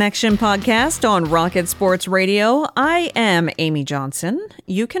Canadians Connection podcast on Rocket Sports Radio. I am Amy Johnson.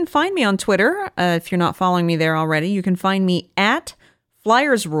 You can find me on Twitter. If you're not following me there already, you can find me at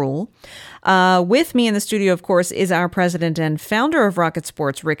Flyers Rule. With me in the studio, of course, is our president and founder of Rocket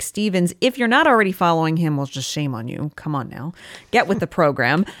Sports, Rick Stevens. If you're not already following him, well, just shame on you. Come on now. Get with the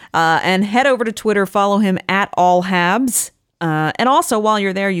program. And head over to Twitter. Follow him at AllHabs. And also, while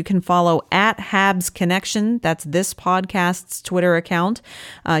you're there, you can follow at Habs Connection. That's this podcast's Twitter account.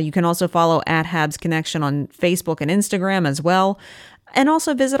 You can also follow at Habs Connection on Facebook and Instagram as well. And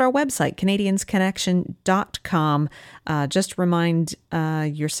also visit our website, CanadiansConnection.com. Just remind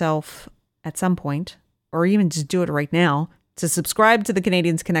yourself at some point, or even just do it right now, to subscribe to the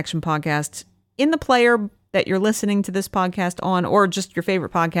Canadians Connection podcast in the player that you're listening to this podcast on, or just your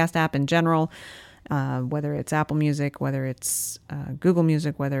favorite podcast app in general. Whether it's Apple Music, whether it's Google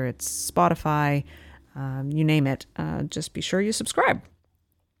Music, whether it's Spotify, you name it, just be sure you subscribe.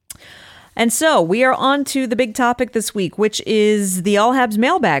 And so we are on to the big topic this week, which is the All Habs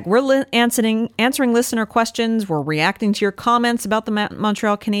mailbag. We're answering listener questions. We're reacting to your comments about the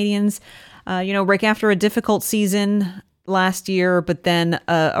Montreal Canadiens. Rick, after a difficult season last year, but then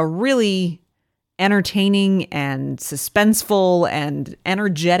a really entertaining and suspenseful and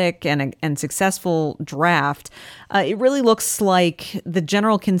energetic and successful draft, it really looks like the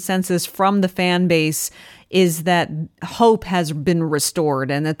general consensus from the fan base is that hope has been restored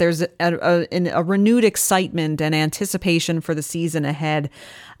and that there's a renewed excitement and anticipation for the season ahead.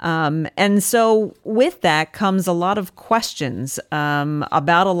 And so with that comes a lot of questions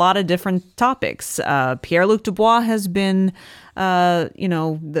about a lot of different topics. Pierre-Luc Dubois has been,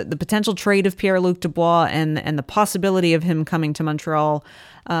 the potential trade of Pierre-Luc Dubois and the possibility of him coming to Montreal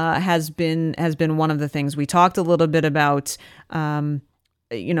has been one of the things. We talked a little bit about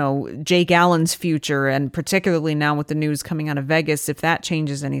Jake Allen's future, and particularly now with the news coming out of Vegas, if that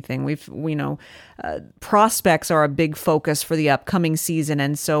changes anything. Prospects are a big focus for the upcoming season.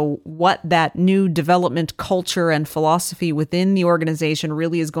 And so what that new development culture and philosophy within the organization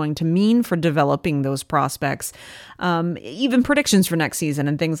really is going to mean for developing those prospects, even predictions for next season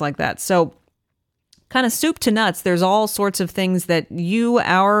and things like that. So kind of soup to nuts, there's all sorts of things that you,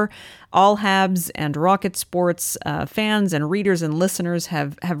 our all Habs and Rocket Sports fans and readers and listeners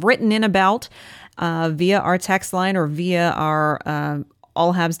have written in about via our text line or via our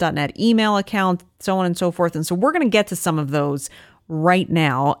allhabs.net email account, so on and so forth. And so we're going to get to some of those right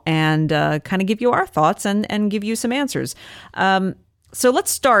now and kind of give you our thoughts and give you some answers. So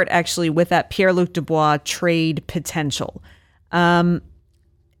let's start actually with that Pierre-Luc Dubois trade potential.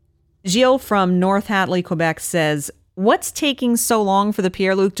 Gilles from North Hatley, Quebec says, what's taking so long for the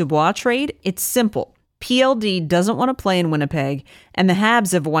Pierre-Luc Dubois trade? It's simple. PLD doesn't want to play in Winnipeg, and the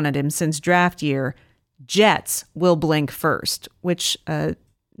Habs have wanted him since draft year. Jets will blink first, which,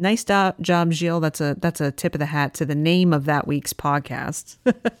 nice job, Gilles. That's a tip of the hat to the name of that week's podcast.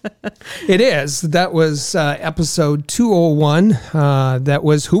 It is. That was episode 201. That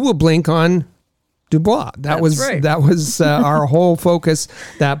was Who Will Blink on Dubois. That was our whole focus,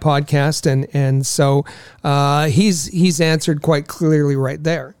 that podcast. And so he's answered quite clearly right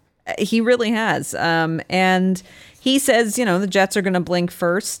there. He really has. And he says, the Jets are going to blink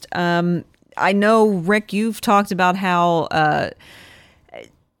first. I know, Rick, you've talked about how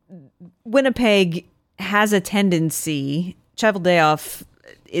Winnipeg has a tendency, Cheveldayoff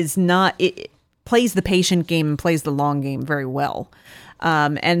plays the patient game and plays the long game very well.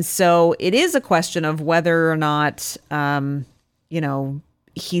 And so it is a question of whether or not,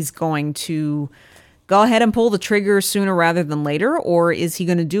 he's going to go ahead and pull the trigger sooner rather than later, or is he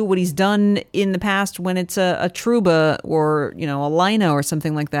going to do what he's done in the past when it's a Trouba or, a Lina or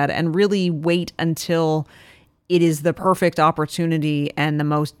something like that and really wait until it is the perfect opportunity and the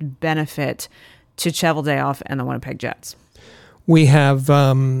most benefit to Cheveldayoff and the Winnipeg Jets? We have,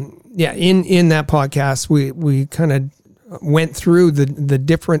 in that podcast, we kind of went through the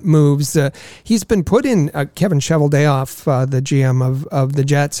different moves. He's been put in, Kevin Cheveldayoff, the GM of the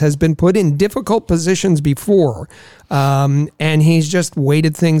Jets, has been put in difficult positions before, and he's just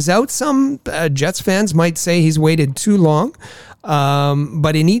waited things out. Some Jets fans might say he's waited too long,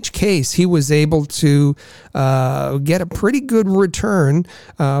 but in each case, he was able to get a pretty good return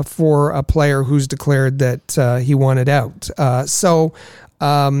for a player who's declared that he wanted out.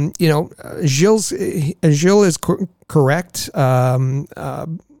 Gilles is correct.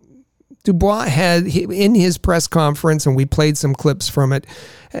 Dubois had, in his press conference, and we played some clips from it,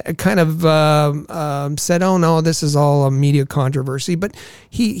 kind of said, oh no, this is all a media controversy. But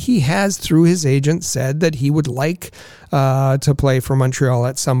he has, through his agent, said that he would like to play for Montreal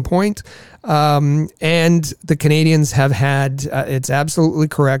at some point. And the Canadians have had, it's absolutely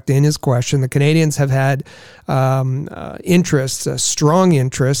correct in his question, the Canadians have had interest, a strong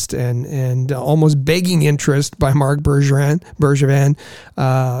interest, and almost begging interest by Marc Bergevin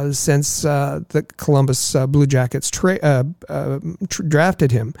since the Columbus Blue Jackets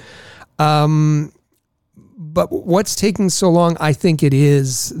drafted him. But what's taking so long, I think it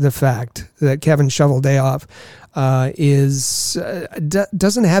is the fact that Kevin Cheveldayoff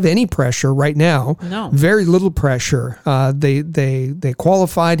doesn't have any pressure right now. No. Very little pressure. They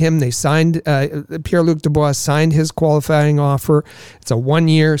qualified him. They signed, Pierre-Luc Dubois signed his qualifying offer. It's a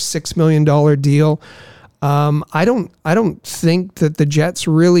 1-year, $6 million deal. I don't think that the Jets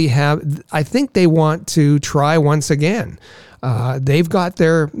really have. I think they want to try once again. They've got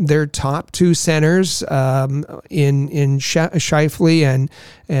their top two centers in Scheifele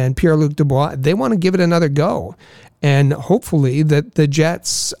and Pierre-Luc Dubois. They want to give it another go, and hopefully that the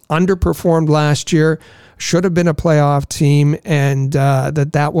Jets underperformed last year, should have been a playoff team, and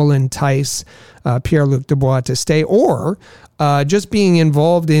that will entice Pierre-Luc Dubois to stay, or just being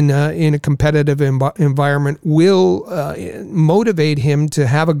involved in a competitive environment will motivate him to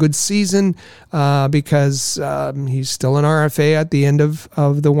have a good season because he's still an RFA at the end of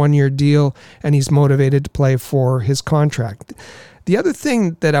the 1-year deal, and he's motivated to play for his contract. The other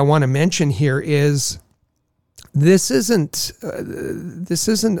thing that I want to mention here is this isn't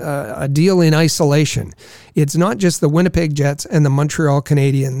a deal in isolation. It's not just the Winnipeg Jets and the Montreal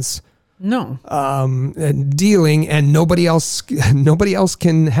Canadiens. No. Dealing, and nobody else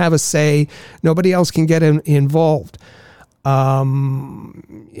can have a say. Nobody else can get involved.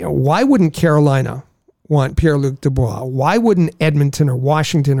 Why wouldn't Carolina want Pierre-Luc Dubois? Why wouldn't Edmonton or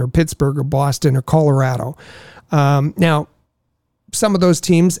Washington or Pittsburgh or Boston or Colorado? Now, some of those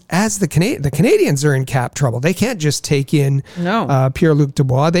teams, as the Canadians are in cap trouble. They can't just take in Pierre-Luc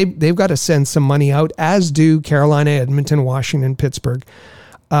Dubois. They've got to send some money out, as do Carolina, Edmonton, Washington, Pittsburgh.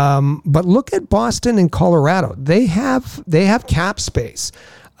 But look at Boston and Colorado. They have cap space,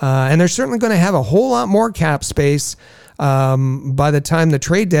 and they're certainly going to have a whole lot more cap space by the time the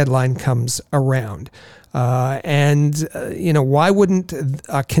trade deadline comes around. Why wouldn't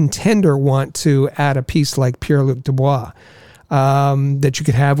a contender want to add a piece like Pierre-Luc Dubois? that you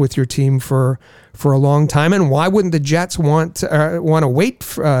could have with your team for a long time. And why wouldn't the Jets want to wait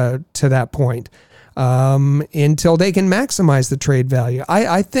to that point until they can maximize the trade value?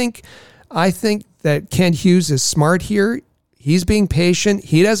 I think that Kent Hughes is smart here. He's being patient.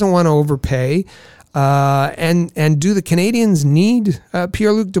 He doesn't want to overpay. And do the Canadiens need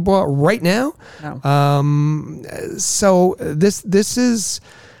Pierre-Luc Dubois right now? No. So this is.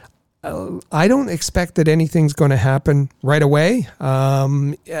 I don't expect that anything's going to happen right away.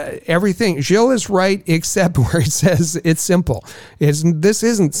 Everything, Gilles is right, except where he says it's simple. This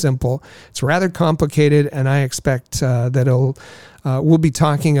isn't simple. It's rather complicated, and I expect that we'll be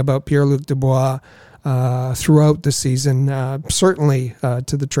talking about Pierre-Luc Dubois throughout the season, certainly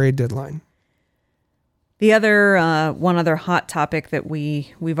to the trade deadline. The other one other hot topic that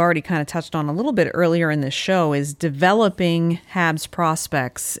we've already kind of touched on a little bit earlier in this show is developing Habs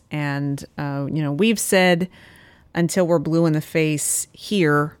prospects. And, we've said until we're blue in the face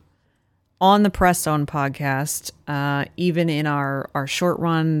here on the Press Zone podcast, even in our short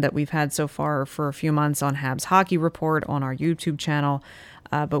run that we've had so far for a few months on Habs Hockey Report on our YouTube channel.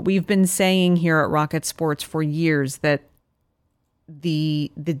 But we've been saying here at Rocket Sports for years that the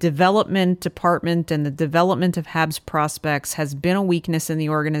development department and the development of Habs prospects has been a weakness in the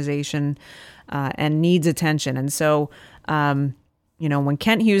organization and needs attention. And so, when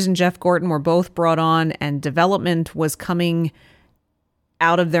Kent Hughes and Jeff Gorton were both brought on and development was coming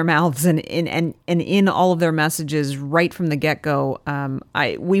out of their mouths and in all of their messages right from the get-go,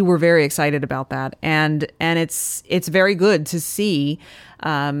 we were very excited about that. And it's very good to see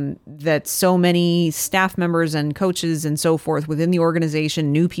that so many staff members and coaches and so forth within the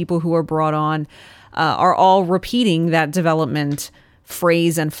organization, new people who are brought on, are all repeating that development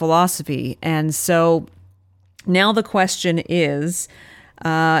phrase and philosophy. And so now the question is,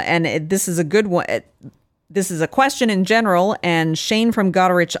 this is a good one. This is a question in general, and Shane from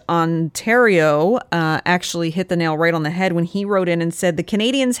Goderich, Ontario, actually hit the nail right on the head when he wrote in and said, the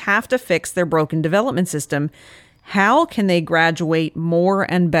Canadiens have to fix their broken development system. How can they graduate more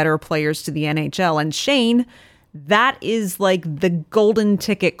and better players to the NHL? And Shane, that is like the golden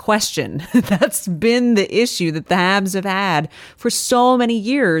ticket question. That's been the issue that the Habs have had for so many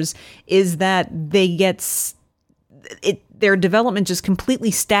years, is that they get their development just completely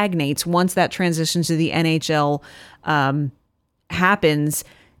stagnates once that transition to the NHL happens.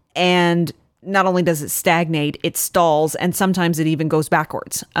 And not only does it stagnate, it stalls, and sometimes it even goes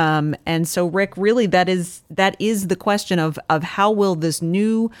backwards. And so, Rick, really, that is the question of how will this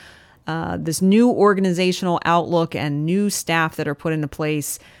new organizational outlook and new staff that are put into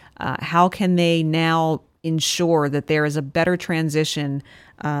place, how can they now ensure that there is a better transition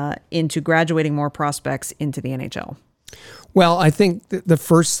into graduating more prospects into the NHL? Well, I think the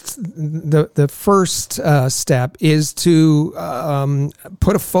first step is to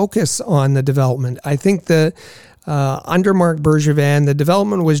put a focus on the development. I think under Marc Bergevin, the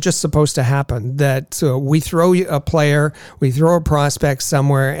development was just supposed to happen. That we throw a player, we throw a prospect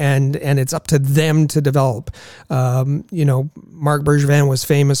somewhere, and it's up to them to develop. Marc Bergevin was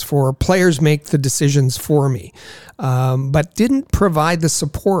famous for players make the decisions for me, but didn't provide the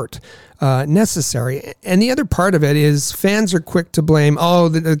support necessary. And the other part of it is fans are quick to blame,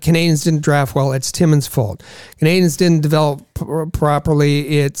 the Canadiens didn't draft well, it's Timmins' fault. Canadiens didn't develop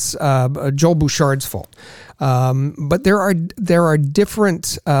properly, it's Joel Bouchard's fault. But there are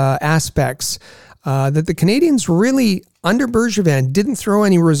different aspects that the Canadiens really, under Bergevin, didn't throw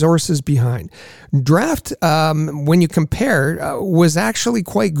any resources behind. Draft, when you compare, was actually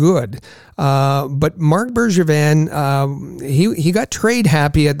quite good. But Marc Bergevin, he got trade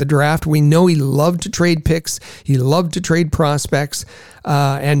happy at the draft. We know he loved to trade picks. He loved to trade prospects.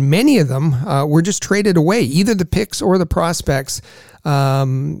 And many of them were just traded away, either the picks or the prospects.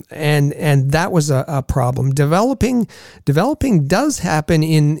 And that was a problem. Developing does happen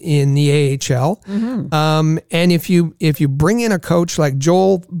in the AHL. Mm-hmm. And if you bring in a coach like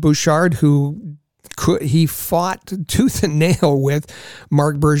Joel Bouchard, he fought tooth and nail with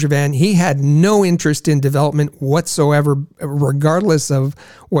Marc Bergevin. He had no interest in development whatsoever, regardless of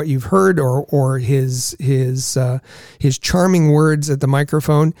what you've heard or his charming words at the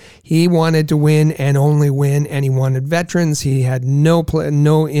microphone. He wanted to win and only win, and he wanted veterans. He had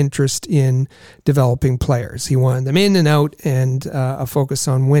no interest in developing players. He wanted them in and out and a focus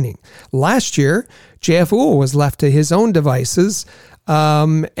on winning. Last year, J.F. Uhl was left to his own devices.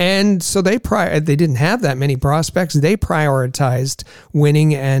 And so they didn't have that many prospects. They prioritized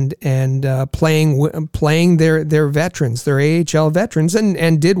winning and playing their veterans, their AHL veterans,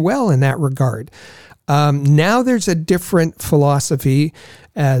 and did well in that regard. Now there's a different philosophy,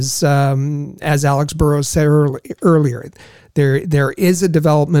 as Alex Burrows said earlier. There is a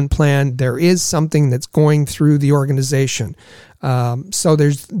development plan. There is something that's going through the organization. So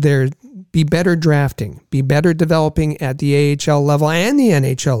there be better drafting, be better developing at the AHL level and the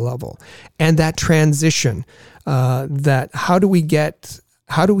NHL level, and that transition. That how do we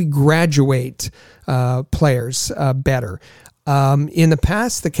graduate players better? In the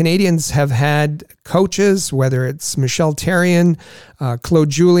past, the Canadiens have had coaches, whether it's Michel Therrien, Claude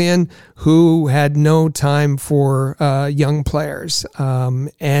Julien, who had no time for young players, and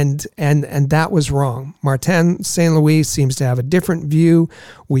that was wrong. Martin St. Louis seems to have a different view.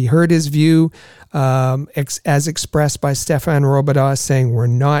 We heard his view as expressed by Stéphane Robidas, saying we're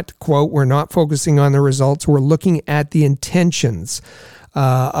not focusing on the results. We're looking at the intentions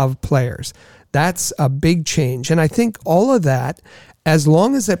of players. That's a big change. And I think all of that, as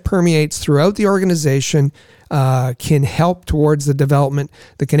long as it permeates throughout the organization, can help towards the development.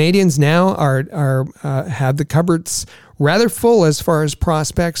 The Canadiens now have the cupboards rather full as far as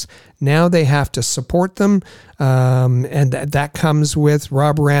prospects. Now they have to support them. And that comes with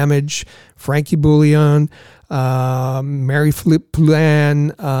Rob Ramage, Frankie Bouillon, Marie-Philippe Poulin,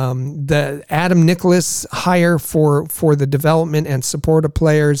 the Adam Nicholas hire for the development and support of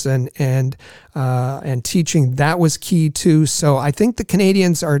players and teaching, that was key too. So I think the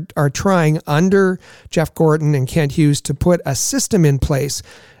Canadiens are trying under Jeff Gorton and Kent Hughes to put a system in place.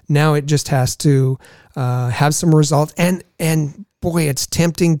 Now it just has to have some results. And boy, it's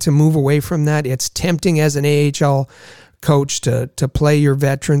tempting to move away from that. It's tempting as an AHL coach to play your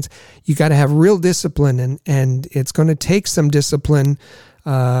veterans. You got to have real discipline, and it's going to take some discipline,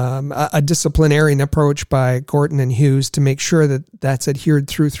 a disciplinarian approach by Gorton and Hughes to make sure that that's adhered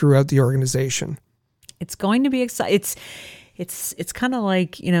throughout the organization. It's going to be exciting. It's kind of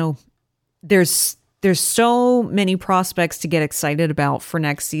like, there's so many prospects to get excited about for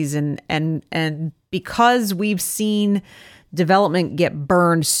next season, and because we've seen development get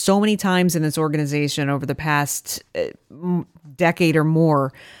burned so many times in this organization over the past decade or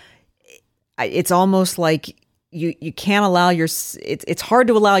more, it's almost like you can't allow it's hard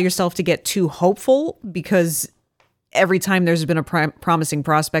to allow yourself to get too hopeful, because every time there's been a promising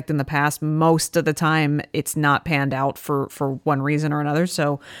prospect in the past, most of the time it's not panned out for one reason or another.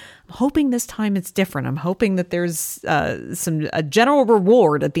 So I'm hoping this time it's different. I'm hoping that there's a general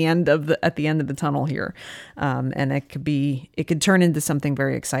reward at the end of the tunnel here, and it could turn into something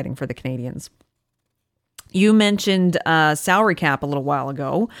very exciting for the Canadiens. You mentioned salary cap a little while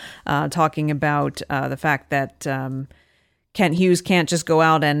ago, talking about the fact that Kent Hughes can't just go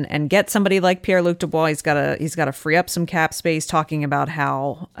out and get somebody like Pierre-Luc Dubois. He's got to free up some cap space, talking about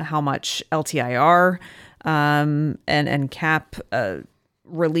how much LTIR and cap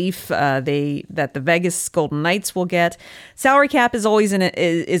relief that the Vegas Golden Knights will get. Salary cap is always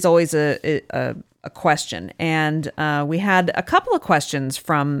a question, and we had a couple of questions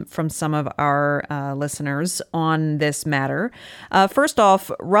from some of our listeners on this matter. First off,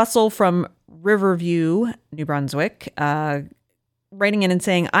 Russell from Riverview, New Brunswick, writing in and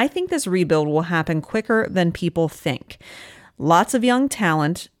saying, I think this rebuild will happen quicker than people think. Lots of young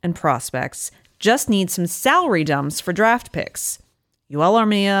talent and prospects, just need some salary dumps for draft picks. Yoel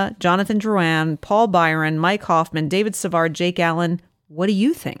Armia, Jonathan Drouin, Paul Byron, Mike Hoffman, David Savard, Jake Allen. What do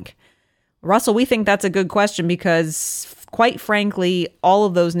you think? Russell, we think that's a good question because, quite frankly, all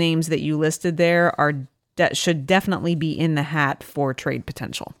of those names that you listed there should definitely be in the hat for trade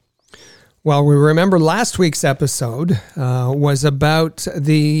potential. Well, we remember last week's episode was about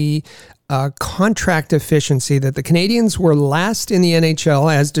the contract efficiency, that the Canadiens were last in the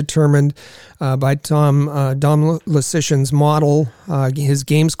NHL as determined by Dom Luszczyszyn's model, his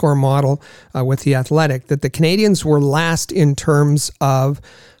game score model with The Athletic, that the Canadiens were last in terms of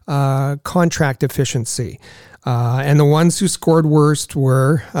contract efficiency. And the ones who scored worst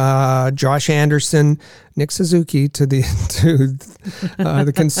were Josh Anderson, Nick Suzuki, to the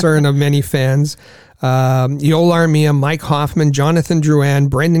concern of many fans, Yoel Armia, Mike Hoffman, Jonathan Drouin,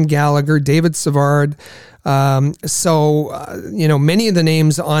 Brendan Gallagher, David Savard. Many of the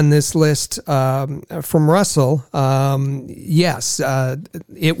names on this list from Russell, yes,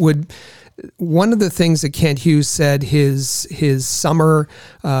 it would. One of the things that Kent Hughes said his summer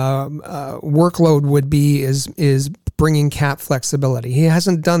workload would be is bringing cap flexibility. He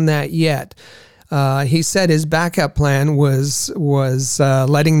hasn't done that yet. He said his backup plan was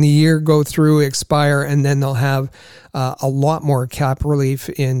letting the year go through, expire, and then they'll have a lot more cap relief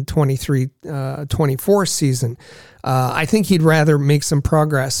in 23-24 season. I think he'd rather make some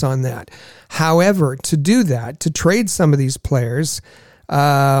progress on that. However, to do that, to trade some of these players,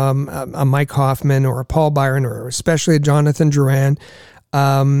 a Mike Hoffman or a Paul Byron or especially a Jonathan Drouin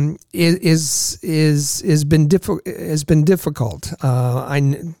has been difficult.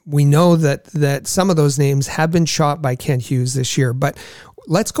 We know that some of those names have been shot by Kent Hughes this year, but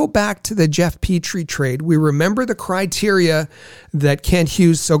let's go back to the Jeff Petrie trade. We remember the criteria that Kent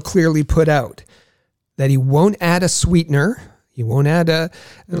Hughes so clearly put out, that he won't add a sweetener. He won't add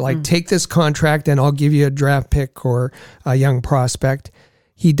take this contract and I'll give you a draft pick or a young prospect.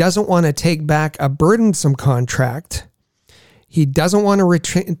 He doesn't want to take back a burdensome contract. He doesn't want to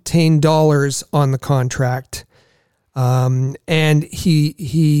retain dollars on the contract. And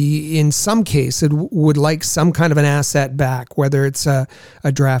he in some cases would like some kind of an asset back, whether it's a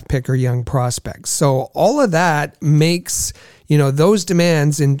draft pick or young prospects. So all of that makes, those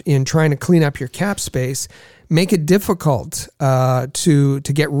demands in trying to clean up your cap space make it difficult to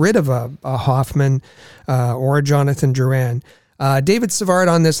get rid of a Hoffman or a Jonathan Drouin. David Savard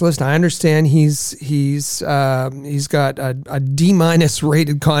on this list, I understand he's got a D-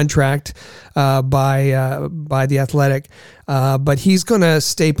 rated contract by the Athletic, but he's going to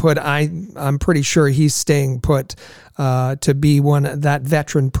stay put. I'm pretty sure he's staying put to be that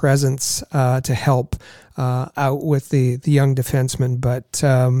veteran presence to help out with the young defenseman. But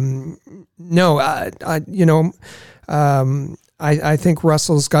I think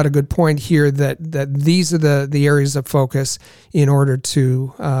Russell's got a good point here that these are the areas of focus in order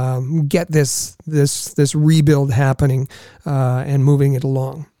to get this rebuild happening and moving it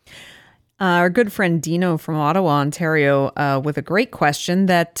along. Our good friend Dino from Ottawa, Ontario, with a great question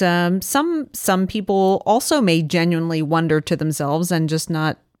that some people also may genuinely wonder to themselves and just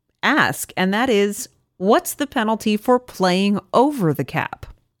not ask, and that is, what's the penalty for playing over the cap?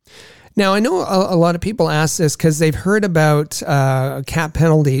 Now, I know a lot of people ask this because they've heard about cap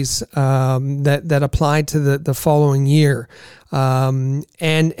penalties that apply to the following year. And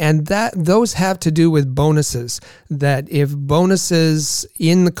that those have to do with bonuses, that if bonuses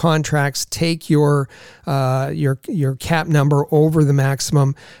in the contracts take your cap number over the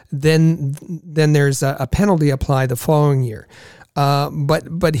maximum, then there's a penalty applied the following year.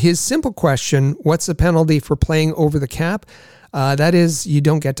 But his simple question, what's the penalty for playing over the cap? That is, you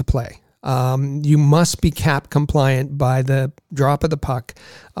don't get to play. You must be cap compliant by the drop of the puck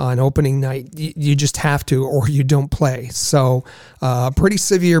on opening night. You just have to, or you don't play. So, pretty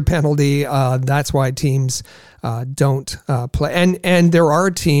severe penalty. That's why teams don't play. And there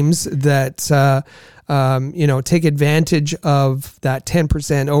are teams that take advantage of that 10%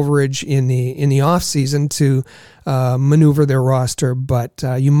 overage in the off season to maneuver their roster. But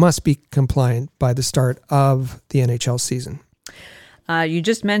you must be compliant by the start of the NHL season. You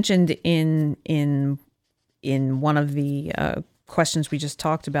just mentioned in one of the questions we just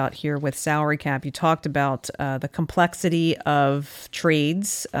talked about here with salary cap, you talked about the complexity of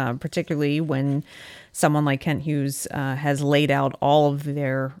trades, particularly when someone like Kent Hughes has laid out all of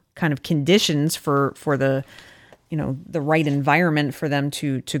their kind of conditions for the the right environment for them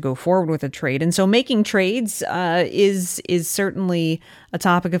to go forward with a trade. And so making trades is certainly a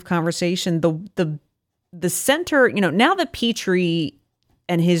topic of conversation. The center, now that Petrie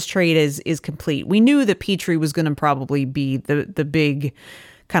and his trade is complete, we knew that Petrie was going to probably be the big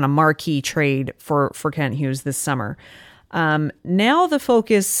kind of marquee trade for Kent Hughes this summer. Now the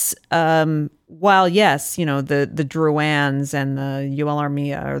focus, while yes, the Drouins and the Yoel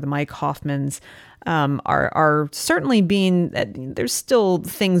Armia or the Mike Hoffmans are certainly there's still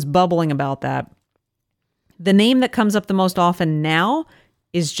things bubbling about that. The name that comes up the most often now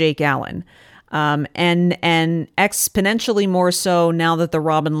is Jake Allen. And exponentially more so now that the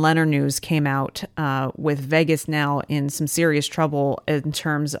Robin Lehner news came out, with Vegas now in some serious trouble in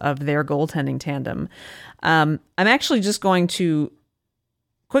terms of their goaltending tandem. I'm actually just going to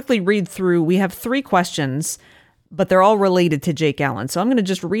quickly read through. We have 3 questions, but they're all related to Jake Allen. So I'm going to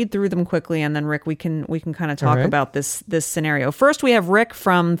just read through them quickly, and then Rick, we can kind of talk about this scenario. First, we have Rick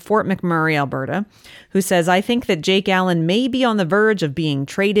from Fort McMurray, Alberta, who says, I think that Jake Allen may be on the verge of being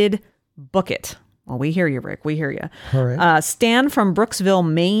traded. Book it. Well, we hear you, Rick. We hear you. All right. Stan from Brooksville,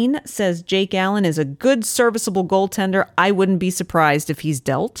 Maine says Jake Allen is a good, serviceable goaltender. I wouldn't be surprised if he's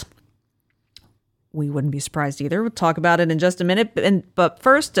dealt. We wouldn't be surprised either. We'll talk about it in just a minute. But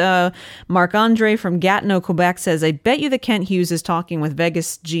first, Marc-Andre from Gatineau, Quebec says, I bet you that Kent Hughes is talking with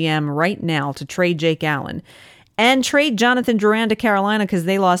Vegas GM right now to trade Jake Allen and trade Jonathan Drouin to Carolina because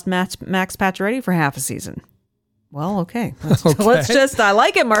they lost Max Pacioretty for half a season. Well, okay. Let's just, I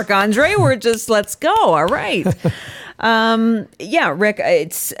like it, Marc-Andre. Let's go. All right. Yeah, Rick,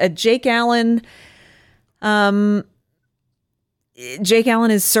 it's Jake Allen. Jake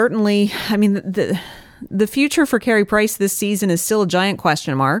Allen is certainly, I mean, the future for Carey Price this season is still a giant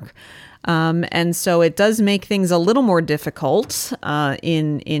question mark. And so it does make things a little more difficult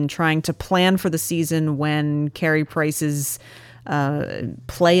in trying to plan for the season when Carey Price's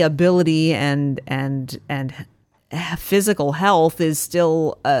playability and physical health is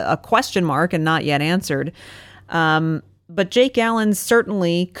still a question mark and not yet answered. But Jake Allen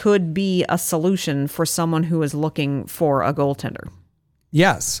certainly could be a solution for someone who is looking for a goaltender.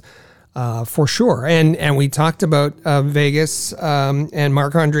 Yes, for sure. And we talked about Vegas, and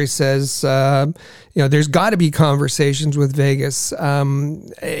Marc-Andre says, there's got to be conversations with Vegas.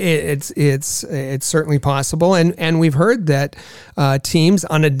 It's certainly possible. And we've heard that teams,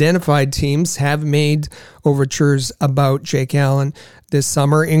 unidentified teams, have made overtures about Jake Allen this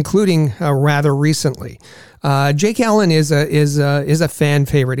summer, including rather recently. Jake Allen is a fan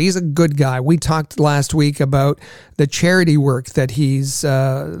favorite. He's a good guy. We talked last week about the charity work that he's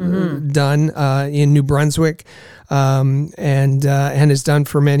done in New Brunswick and has done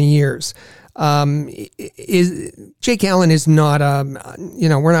for many years. Jake Allen is not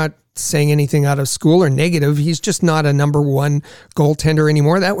we're not saying anything out of school or negative. He's just not a number one goaltender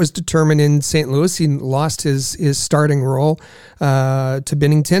anymore. That was determined in St. Louis. He lost his starting role to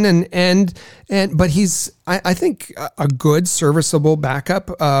Binnington, but he's I think a good serviceable backup.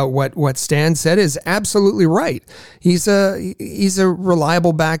 What Stan said is absolutely right. He's a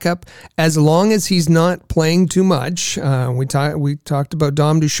reliable backup as long as he's not playing too much. We talked about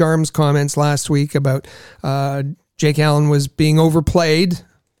Dom Ducharme's comments last week about Jake Allen was being overplayed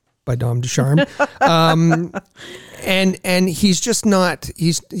by Dom Ducharme. And he's just not,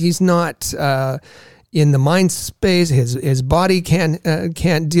 he's not in the mind space. His body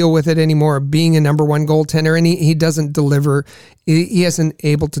can't deal with it anymore, being a number one goaltender, and he doesn't deliver, he isn't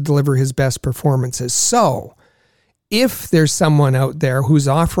able to deliver his best performances. So if there's someone out there who's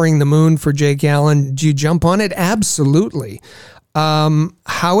offering the moon for Jake Allen, do you jump on it? Absolutely.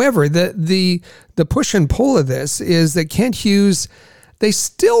 However, the push and pull of this is that Kent Hughes, they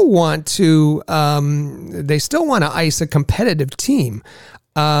still want to ice a competitive team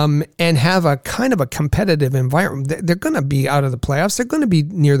and have a kind of a competitive environment. They're going to be out of the playoffs. They're going to be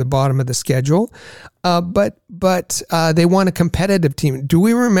near the bottom of the schedule, but they want a competitive team. Do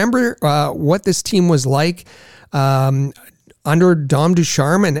we remember what this team was like under Dom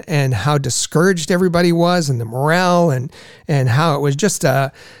Ducharme and how discouraged everybody was, and the morale and how it was just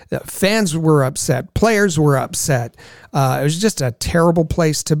fans were upset, players were upset. It was just a terrible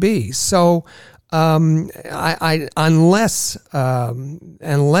place to be. So unless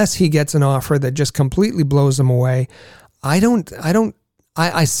he gets an offer that just completely blows him away, I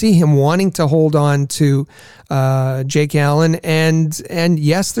see him wanting to hold on to Jake Allen, and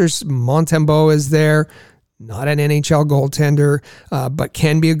yes, there's Montembeault is there. Not an NHL goaltender, but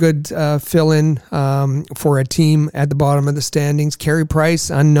can be a good fill-in for a team at the bottom of the standings. Carey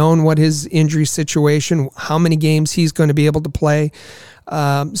Price, unknown what his injury situation, how many games he's going to be able to play.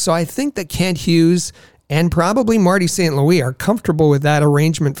 So I think that Kent Hughes and probably Marty St. Louis are comfortable with that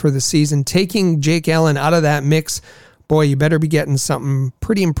arrangement for the season. Taking Jake Allen out of that mix, boy, you better be getting something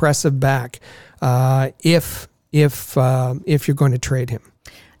pretty impressive back if you're going to trade him.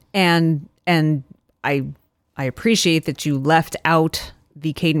 And I appreciate that you left out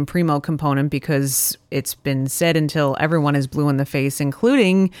the Cayden Primo component, because it's been said until everyone is blue in the face,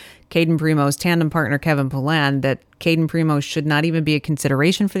 including Cayden Primo's tandem partner, Kevin Poulin, that Cayden Primo should not even be a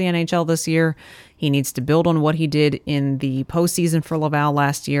consideration for the NHL this year. He needs to build on what he did in the postseason for Laval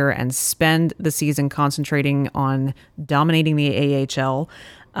last year and spend the season concentrating on dominating the AHL.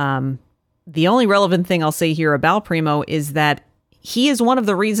 The only relevant thing I'll say here about Primo is that he is one of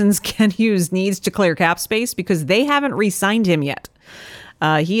the reasons Kent Hughes needs to clear cap space, because they haven't re-signed him yet.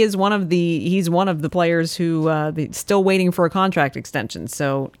 He's one of the players who still waiting for a contract extension.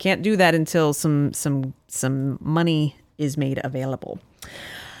 So can't do that until some money is made available.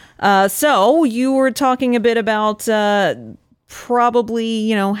 So you were talking a bit about probably,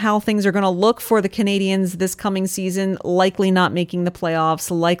 how things are going to look for the Canadiens this coming season, likely not making the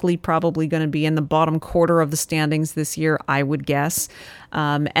playoffs, likely probably going to be in the bottom quarter of the standings this year, I would guess.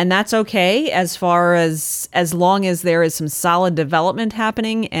 And that's okay as long as there is some solid development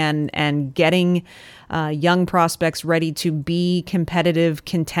happening and getting young prospects ready to be competitive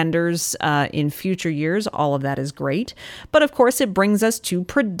contenders in future years. All of that is great. But of course, it brings us to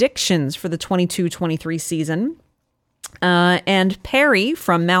predictions for the 22-23 season. And Perry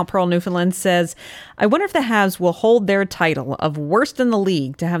from Mount Pearl, Newfoundland says, I wonder if the Habs will hold their title of worst in the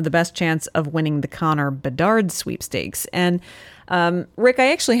league to have the best chance of winning the Connor Bedard sweepstakes. And Rick,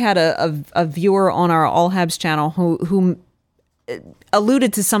 I actually had a viewer on our All Habs channel who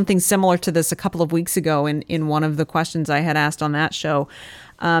alluded to something similar to this a couple of weeks ago in one of the questions I had asked on that show.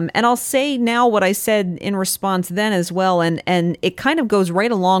 And I'll say now what I said in response then as well. And it kind of goes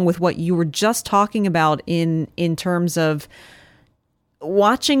right along with what you were just talking about in terms of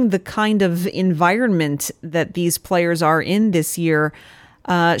watching the kind of environment that these players are in this year.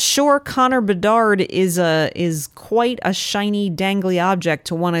 Sure, Connor Bedard is quite a shiny, dangly object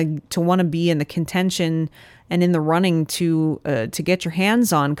to want to be in the contention and in the running to get your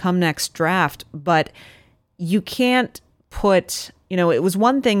hands on come next draft. But you can't put, it was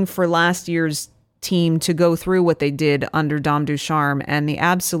one thing for last year's team to go through what they did under Dom Ducharme and the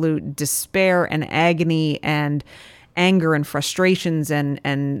absolute despair and agony and anger and frustrations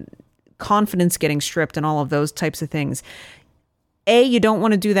and confidence getting stripped and all of those types of things. A, you don't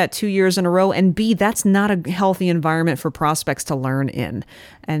want to do that 2 years in a row. And B, that's not a healthy environment for prospects to learn in.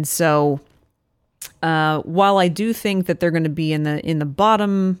 And so while I do think that they're going to be in the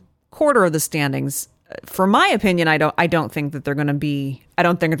bottom quarter of the standings, for my opinion, I don't think that they're going to be, I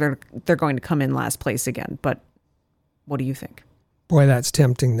don't think they're going to come in last place again. But what do you think? Boy, that's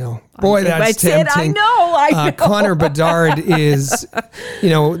tempting, though. Boy, that's tempting. I know. Connor Bedard is,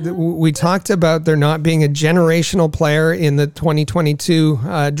 we talked about there not being a generational player in the 2022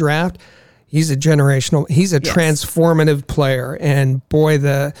 draft. He's a transformative player. And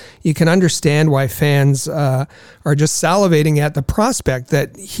boy, you can understand why fans are just salivating at the prospect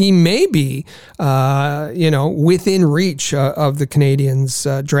that he may be, within reach of the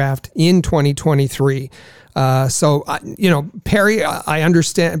Canadiens draft in 2023. Perry, I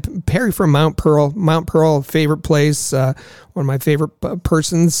understand Perry from Mount Pearl, favorite place, one of my favorite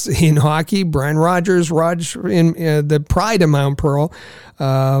persons in hockey, Brian Rogers, in the pride of Mount Pearl,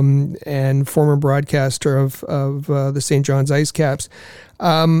 and former broadcaster of the St. John's Ice Caps.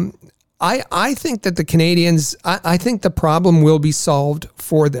 I think that the Canadiens, I think the problem will be solved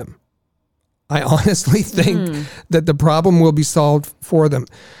for them. I honestly think that the problem will be solved for them.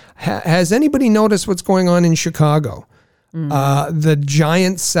 Has anybody noticed what's going on in Chicago? The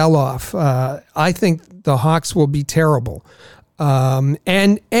giant sell-off. I think the Hawks will be terrible. And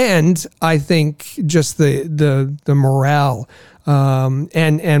I think just the morale.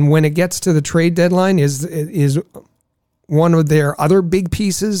 And when it gets to the trade deadline is one of their other big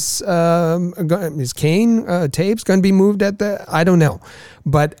pieces. Is Kane Taves going to be moved I don't know.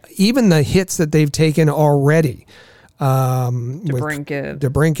 But even the hits that they've taken already,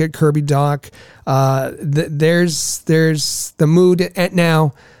 DeBrincat, Kirby Dach. There's the mood at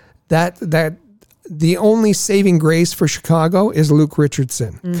now that the only saving grace for Chicago is Luke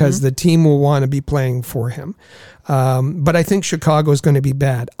Richardson because the team will want to be playing for him. But I think Chicago is going to be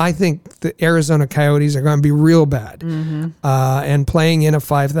bad. I think the Arizona Coyotes are going to be real bad. And playing in a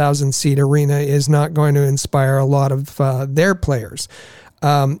 5,000 seat arena is not going to inspire a lot of their players.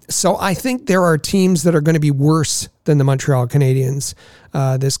 So I think there are teams that are going to be worse than the Montreal Canadiens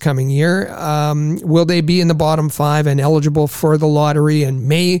this coming year. Will they be in the bottom five and eligible for the lottery? And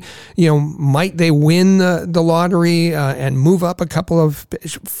might they win the lottery and move up a couple of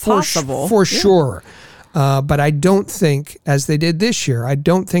possible for sure. But I don't think, as they did this year, I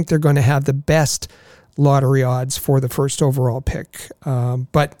don't think they're going to have the best lottery odds for the first overall pick.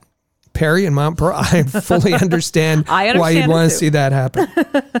 But Perry and Mount Pearl, I fully understand why you'd want to see that happen.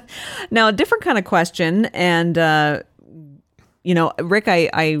 Now, a different kind of question, and Rick,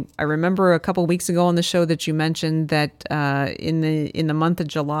 I remember a couple of weeks ago on the show that you mentioned that in the month of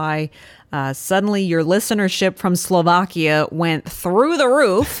July, suddenly your listenership from Slovakia went through the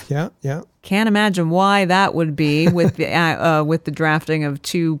roof. Yeah. Can't imagine why that would be with the drafting of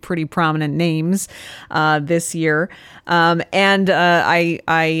two pretty prominent names this year. And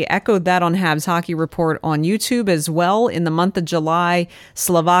I echoed that on Habs Hockey Report on YouTube as well. In the month of July,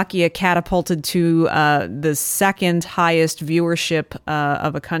 Slovakia catapulted to the second highest viewership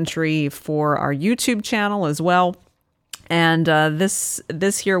of a country for our YouTube channel as well. And this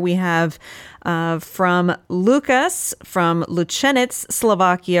here we have from Lucas from Lucenic,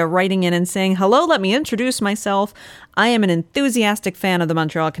 Slovakia, writing in and saying, "Hello, let me introduce myself. I am an enthusiastic fan of the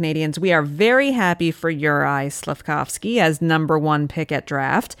Montreal Canadiens. We are very happy for Juraj Slafkovsky as number 1 pick at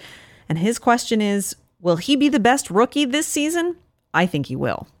draft." And his question is, will he be the best rookie this season? I think he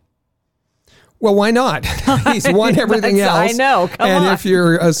will. Well, why not? He's won everything else. I know. Come on. If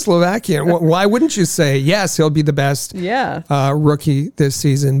you're a Slovakian, why wouldn't you say, yes, he'll be the best rookie this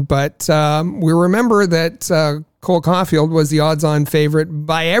season? But we remember that Cole Caulfield was the odds-on favorite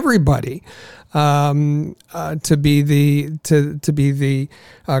by everybody to be the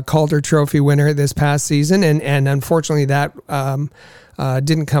Calder Trophy winner this past season, and unfortunately that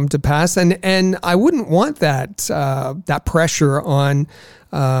didn't come to pass. And I wouldn't want that pressure on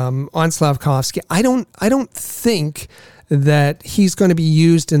Slafkovsky. I don't think that he's going to be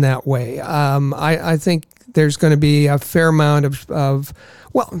used in that way. I think there's going to be a fair amount of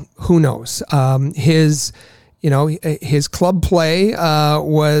well, who knows? His club play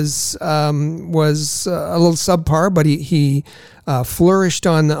was a little subpar, but he flourished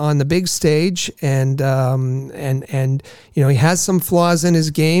on the big stage, and he has some flaws in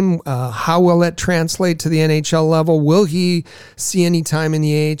his game. How will that translate to the NHL level? Will he see any time in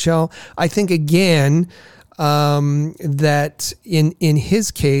the AHL? I think again that in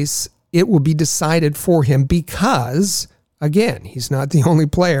his case it will be decided for him because again he's not the only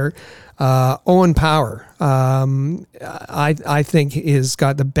player. Owen Power, I think, has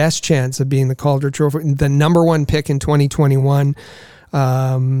got the best chance of being the Calder Trophy, the number one pick in 2021.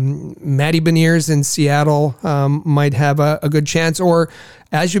 Matty Beniers in Seattle might have a good chance. Or,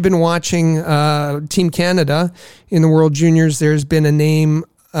 as you've been watching Team Canada in the World Juniors, there's been the name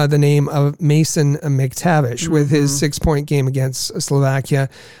of Mason McTavish with his 6-point game against Slovakia.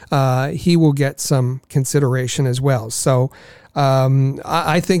 He will get some consideration as well. So.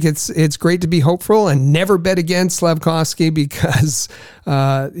 I think it's great to be hopeful and never bet against Slafkovsky because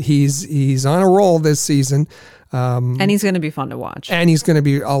he's on a roll this season. And he's going to be fun to watch. And he's going to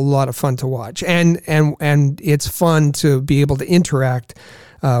be a lot of fun to watch. And it's fun to be able to interact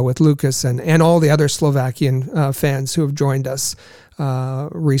with Lucas and all the other Slovakian fans who have joined us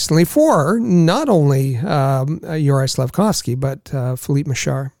recently for not only Juraj Slafkovsky, but Philippe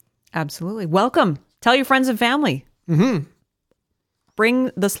Machar. Absolutely. Welcome. Tell your friends and family. Mm-hmm. Bring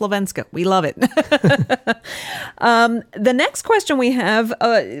the Slovenska. We love it. The next question we have,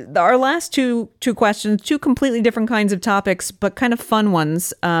 our last two questions, two completely different kinds of topics, but kind of fun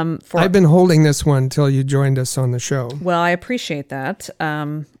ones. I've been holding this one till you joined us on the show. Well, I appreciate that.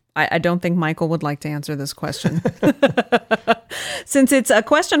 I don't think Michael would like to answer this question. Since it's a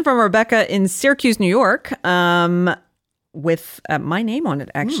question from Rebecca in Syracuse, New York, with my name on it,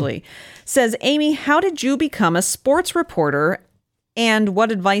 actually. Says, Amy, how did you become a sports reporter? And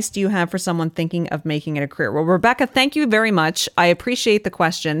what advice do you have for someone thinking of making it a career? Well, Rebecca, thank you very much. I appreciate the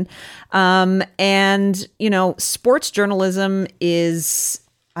question. And, sports journalism is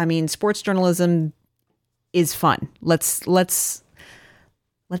fun. Let's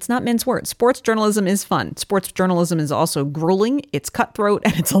not mince words. Sports journalism is fun. Sports journalism is also grueling. It's cutthroat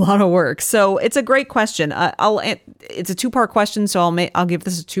and it's a lot of work. So it's a great question. It's a 2-part question, so I'll give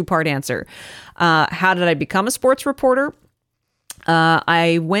this a 2-part answer. How did I become a sports reporter?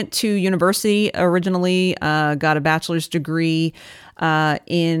 I went to university originally, got a bachelor's degree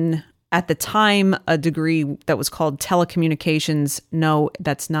in, at the time, a degree that was called telecommunications. No,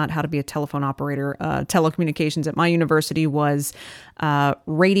 that's not how to be a telephone operator. Telecommunications at my university was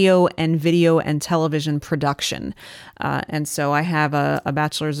radio and video and television production. And so I have a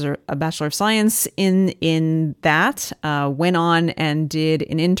Bachelor of Science in that. Went on and did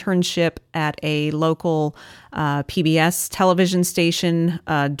an internship at a local PBS television station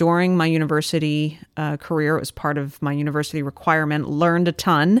during my university career. It was part of my university requirement. Learned a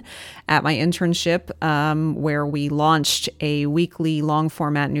ton at my internship, where we launched a weekly long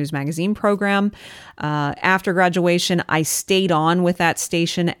format news magazine program. After graduation, I stayed on with that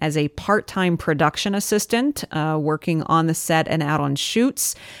station as a part-time production assistant, working on the set and out on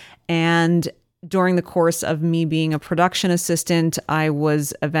shoots. And during the course of me being a production assistant, I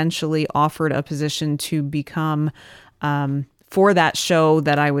was eventually offered a position to become, for that show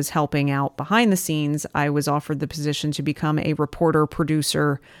that I was helping out behind the scenes, I was offered the position to become a reporter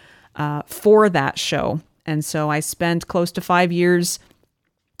producer for that show. And so I spent close to 5 years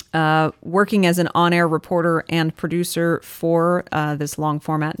working as an on-air reporter and producer for this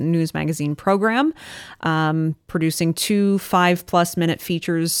long-format news magazine program, producing 2 5+ minute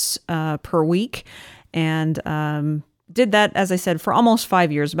features per week, and did that, as I said, for almost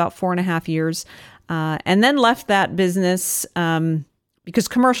 5 years, about 4.5 years, and then left that business because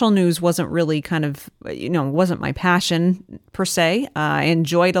commercial news wasn't really wasn't my passion per se. I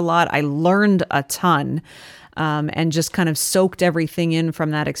enjoyed a lot. I learned a ton. And just kind of soaked everything in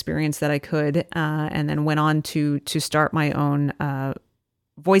from that experience that I could, and then went on to start my own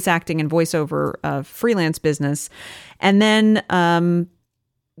voice acting and voiceover freelance business. And then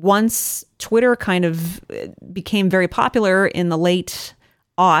once Twitter kind of became very popular in the late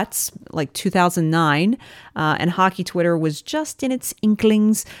aughts, like 2009, and hockey Twitter was just in its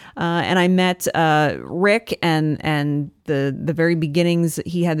inklings. And I met Rick and the very beginnings.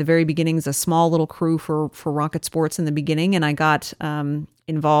 He had the very beginnings, a small little crew for Rocket Sports in the beginning, and I got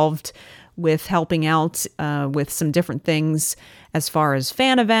involved with helping out with some different things as far as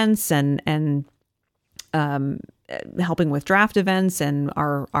fan events and helping with draft events and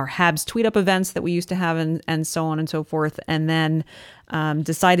our Habs tweet up events that we used to have and so on and so forth. And then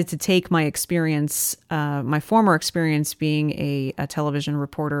decided to take my experience, my former experience being a television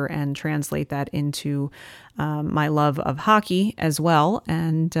reporter, and translate that into my love of hockey as well.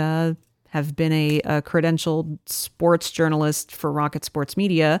 And have been a credentialed sports journalist for Rocket Sports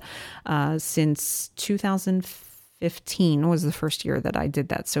Media since 2015 was the first year that I did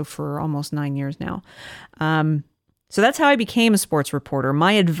that. So for almost 9 years now. So that's how I became a sports reporter.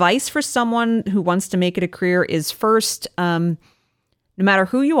 My advice for someone who wants to make it a career is first, no matter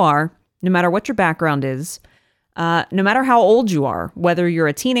who you are, no matter what your background is, no matter how old you are, whether you're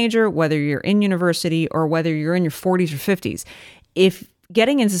a teenager, whether you're in university, or whether you're in your 40s or 50s, if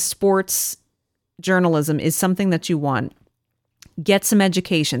getting into sports journalism is something that you want, get some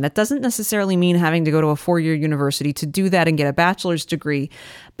education. That doesn't necessarily mean having to go to a 4-year university to do that and get a bachelor's degree,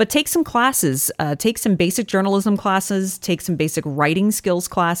 but take some classes, take some basic journalism classes, take some basic writing skills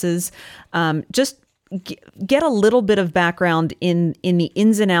classes. Just get a little bit of background in the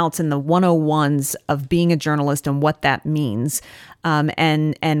ins and outs and the 101s of being a journalist and what that means,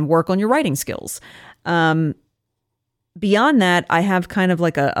 and work on your writing skills. Beyond that, I have kind of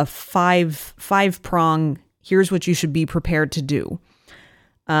like a five-prong, here's what you should be prepared to do.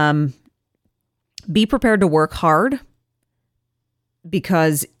 Be prepared to work hard,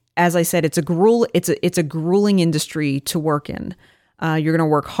 because, as I said, it's a grueling industry to work in. You're going to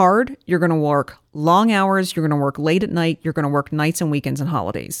work hard. You're going to work long hours. You're going to work late at night. You're going to work nights and weekends and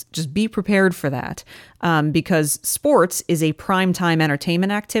holidays. Just be prepared for that, because sports is a primetime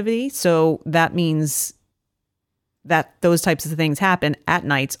entertainment activity. So that means that those types of things happen at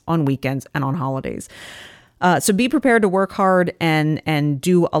nights, on weekends, and on holidays. So be prepared to work hard and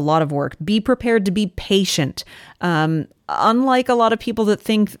do a lot of work. Be prepared to be patient. Unlike a lot of people that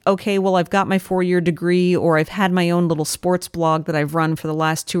think, okay, well, I've got my 4-year degree, or I've had my own little sports blog that I've run for the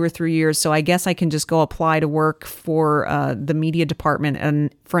last 2 or 3 years, so I guess I can just go apply to work for the media department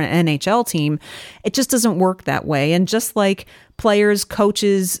and for an NHL team. It just doesn't work that way. And just like players,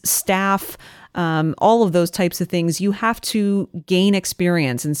 coaches, staff, all of those types of things, you have to gain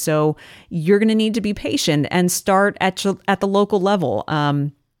experience. And so you're going to need to be patient and start at the local level.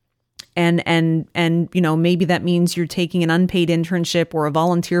 And maybe that means you're taking an unpaid internship or a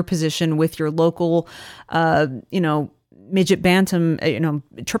volunteer position with your local, midget bantam,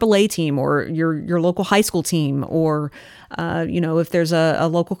 AAA team, or your local high school team, or, if there's a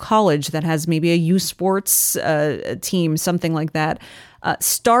local college that has maybe a youth sports team, something like that.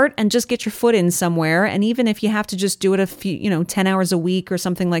 Start and just get your foot in somewhere. And even if you have to just do it a few, 10 hours a week or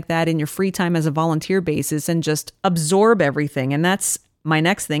something like that in your free time as a volunteer basis, and just absorb everything. And that's my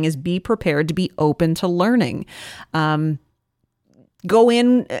next thing, is be prepared to be open to learning. Go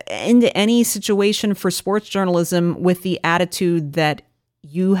into any situation for sports journalism with the attitude that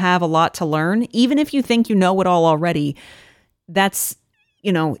you have a lot to learn. Even if you think you know it all already, that's,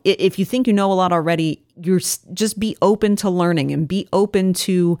 if you think you know a lot already, just be open to learning and be open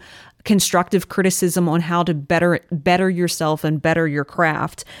to constructive criticism on how to better yourself and better your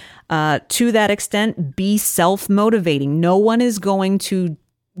craft. To that extent, be self-motivating. No one is going to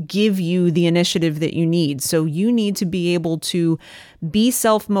give you the initiative that you need. So you need to be able to be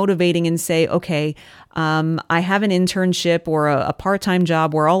self-motivating and say, okay, I have an internship or a part-time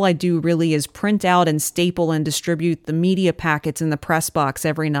job where all I do really is print out and staple and distribute the media packets in the press box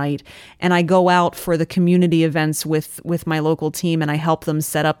every night. And I go out for the community events with my local team, and I help them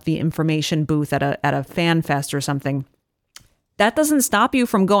set up the information booth at a fan fest or something. That doesn't stop you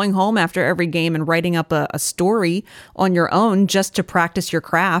from going home after every game and writing up a story on your own just to practice your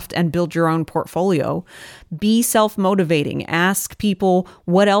craft and build your own portfolio. Be self-motivating. Ask people,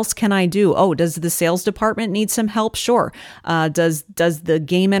 what else can I do? Oh, does the sales department need some help? Sure. Does the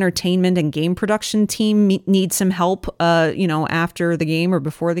game entertainment and game production team need some help, after the game or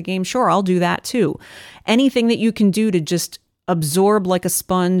before the game? Sure, I'll do that too. Anything that you can do to just absorb like a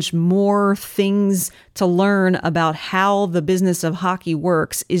sponge more things to learn about how the business of hockey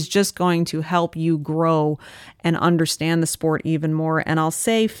works is just going to help you grow and understand the sport even more. And I'll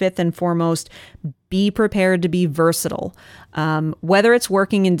say, fifth and foremost, be prepared to be versatile. Whether it's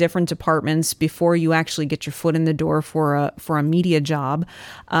working in different departments before you actually get your foot in the door for a media job,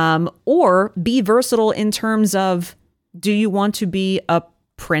 or be versatile in terms of, do you want to be a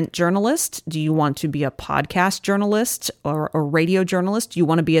print journalist? Do you want to be a podcast journalist or a radio journalist? Do you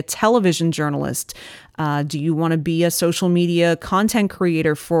want to be a television journalist? Do you want to be a social media content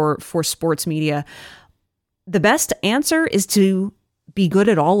creator for sports media? The best answer is to be good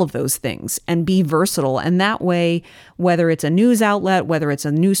at all of those things and be versatile. And that way, whether it's a news outlet, whether it's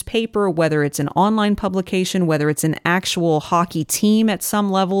a newspaper, whether it's an online publication, whether it's an actual hockey team at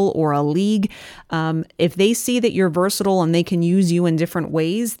some level or a league, if they see that you're versatile and they can use you in different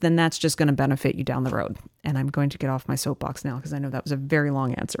ways, then that's just going to benefit you down the road. And I'm going to get off my soapbox now because I know that was a very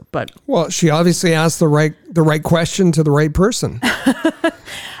long answer. But well, she obviously asked the right question to the right person.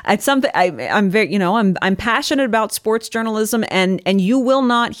 It's something I'm very, I'm passionate about sports journalism, and you will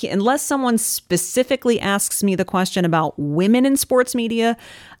not, unless someone specifically asks me the question about women in sports media,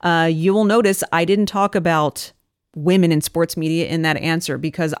 you will notice I didn't talk about women in sports media in that answer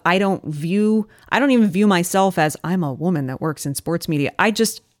because I don't even view myself as I'm a woman that works in sports media. I'm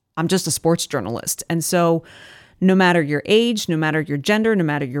just a sports journalist. And so no matter your age, no matter your gender, no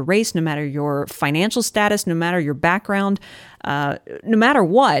matter your race, no matter your financial status, no matter your background, no matter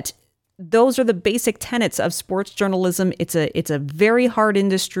what, those are the basic tenets of sports journalism. It's a very hard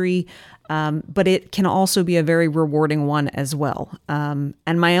industry, but it can also be a very rewarding one as well. And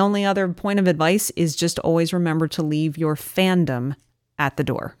my only other point of advice is just always remember to leave your fandom at the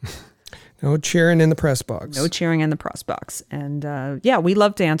door. No cheering in the press box. No cheering in the press box. And we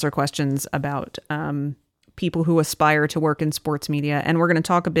love to answer questions about people who aspire to work in sports media. And we're going to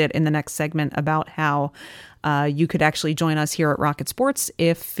talk a bit in the next segment about how you could actually join us here at Rocket Sports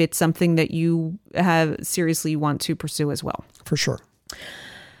if it's something that you have seriously want to pursue as well. For sure.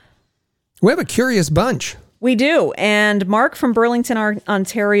 We have a curious bunch. We do. And Mark from Burlington,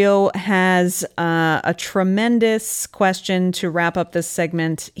 Ontario has a tremendous question to wrap up this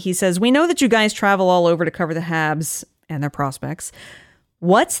segment. He says, we know that you guys travel all over to cover the Habs and their prospects.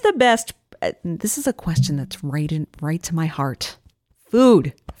 What's the best? This is a question that's right to my heart.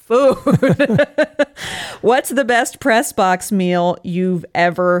 Food. What's the best press box meal you've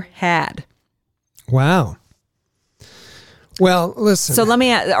ever had? Wow. Well, listen. So let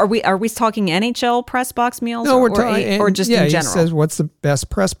me ask, are we talking NHL press box meals? No, we're talking, or just in general. He says, "What's the best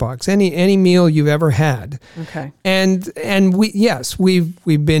press box? Any meal you've ever had?" Okay. And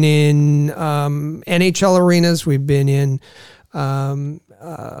we've been in NHL arenas. We've been in AHL,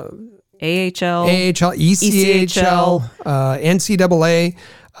 ECHL, NCAA.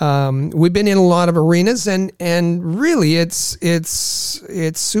 We've been in a lot of arenas, and really, it's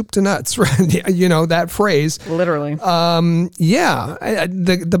soup to nuts, right? You know that phrase, literally. The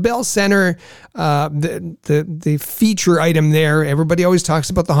Bell Center, the feature item there. Everybody always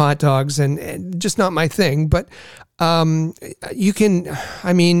talks about the hot dogs, and just not my thing. But you can,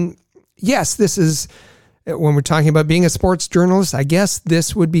 yes, this is. When we're talking about being a sports journalist, I guess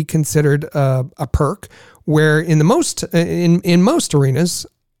this would be considered a perk. Where in most arenas,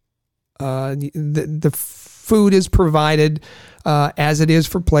 the food is provided as it is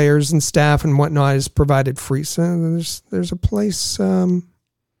for players and staff and whatnot is provided free. So there's a place. Now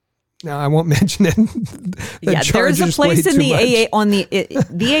I won't mention it. There's a place in the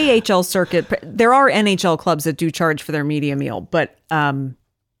the AHL circuit. There are NHL clubs that do charge for their media meal, but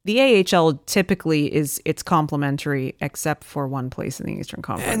the AHL typically it's complimentary, except for one place in the Eastern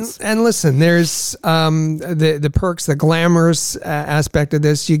Conference. And listen, there's the perks, the glamorous aspect of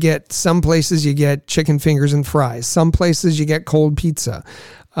this. You get some places you get chicken fingers and fries. Some places you get cold pizza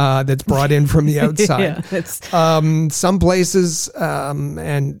that's brought in from the outside. Some places,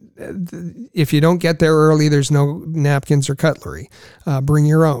 and if you don't get there early, there's no napkins or cutlery. Bring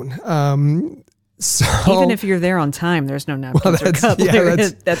your own. So, even if you're there on time, there's no napkins or cutlery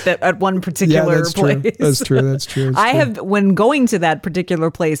at one particular place. That's true. When going to that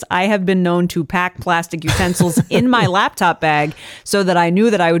particular place, I have been known to pack plastic utensils in my laptop bag so that I knew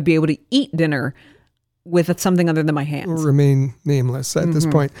that I would be able to eat dinner with something other than my hands. Remain nameless at this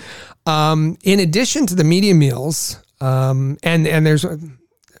point. In addition to the media meals, and there's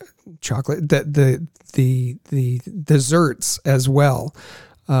chocolate, the desserts as well.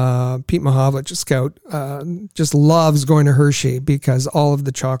 Pete Mahovlich, a scout, just loves going to Hershey because all of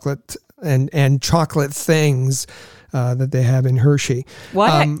the chocolate and chocolate things that they have in Hershey.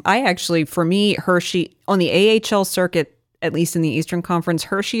 Well, I actually, for me, Hershey on the AHL circuit, at least in the Eastern Conference,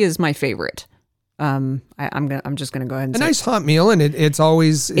 Hershey is my favorite. I'm just gonna go ahead and say nice hot meal, and it's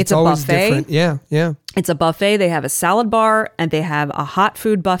always a buffet. Different. Yeah. It's a buffet. They have a salad bar and they have a hot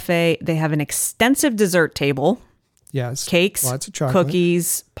food buffet. They have an extensive dessert table. Yes. Cakes, lots of chocolate,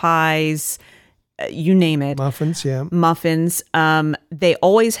 cookies, pies, you name it. Muffins, yeah. Muffins. They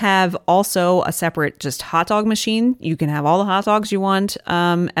always have also a separate just hot dog machine. You can have all the hot dogs you want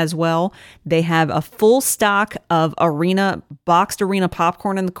as well. They have a full stock of boxed arena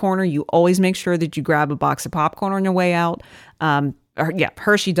popcorn in the corner. You always make sure that you grab a box of popcorn on your way out.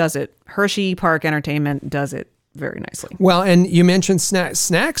 Hershey does it. Hershey Park Entertainment does it very nicely. Well, and you mentioned snacks.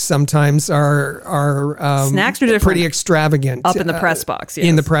 Snacks sometimes are snacks are different. Pretty extravagant. Up in the press box, yes.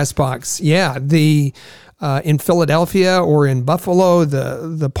 In the press box, yeah. In Philadelphia or in Buffalo,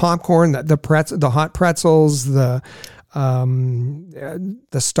 the popcorn, the hot pretzels, the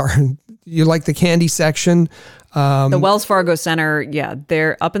star. You like the candy section. The Wells Fargo Center, yeah,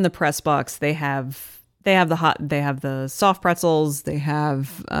 they're up in the press box. They have the soft pretzels. They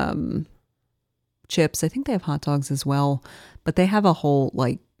have chips. I think they have hot dogs as well, but they have a whole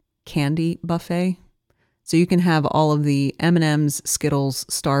like candy buffet. So you can have all of the M&Ms, Skittles,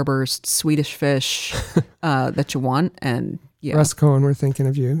 Starburst, Swedish Fish that you want. And yeah, Russ Cohen, we're thinking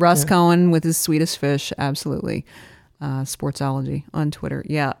of you. Russ Cohen with his Swedish Fish, absolutely. Sportsology on Twitter.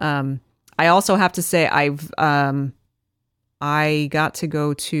 Yeah. I also have to say I got to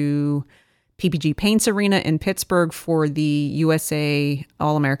go to PPG Paints Arena in Pittsburgh for the USA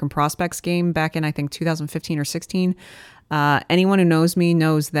All-American Prospects game back in, I think, 2015 or 16. Anyone who knows me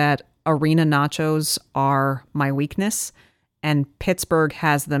knows that arena nachos are my weakness, and Pittsburgh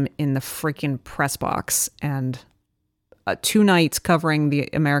has them in the freaking press box. And 2 nights covering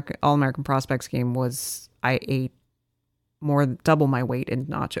the All-American Prospects game I ate double my weight in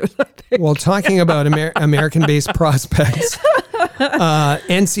nachos. Well, talking about American-based prospects,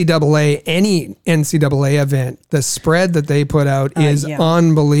 NCAA, any NCAA event, the spread that they put out is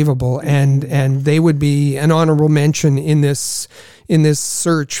unbelievable, and they would be an honorable mention in this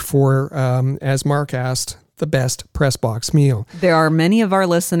search for, as Mark asked, the best press box meal. There are many of our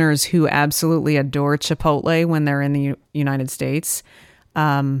listeners who absolutely adore Chipotle when they're in the United States.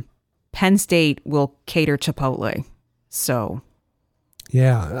 Penn State will cater Chipotle. So, they've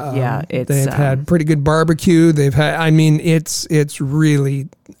had pretty good barbecue. They've had, it's really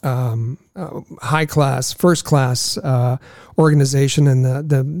high class, first class organization, and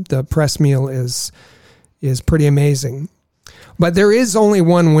the press meal is pretty amazing. But there is only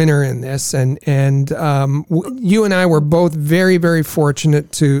one winner in this, and you and I were both very, very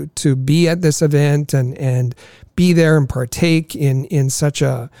fortunate to be at this event and be there and partake in such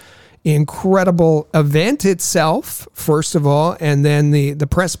a incredible event itself, first of all, and then the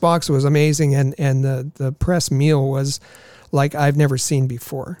press box was amazing, and the press meal was like I've never seen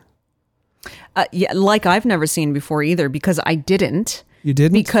before. Like I've never seen before either, because I didn't. You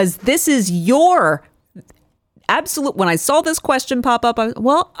didn't? Because this is your absolute. When I saw this question pop up,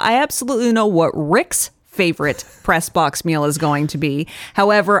 I absolutely know what Rick's favorite press box meal is going to be.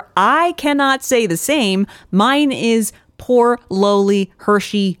 However, I cannot say the same. Mine is poor, lowly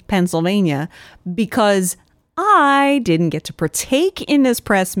Hershey, Pennsylvania, because I didn't get to partake in this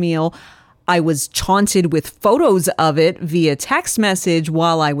press meal. I was taunted with photos of it via text message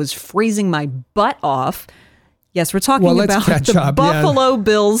while I was freezing my butt off. Yes, we're talking about the Buffalo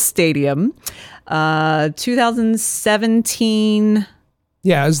Bills Stadium, 2017.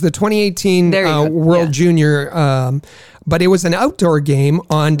 Yeah, it was the 2018 World Junior, but it was an outdoor game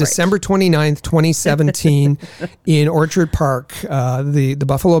on December 29th, 2017 in Orchard Park, the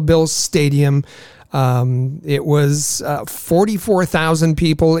Buffalo Bills Stadium. It was 44,000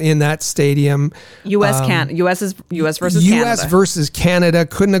 people in that stadium. U.S. versus Canada. U.S. versus Canada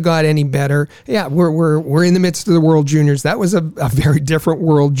couldn't have got any better. Yeah, we're in the midst of the World Juniors. That was a very different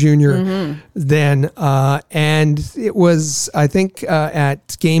World Junior then, and it was, I think,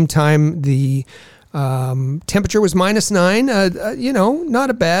 at game time the temperature was -9. Not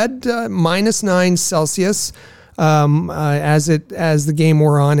a bad -9 Celsius. As the game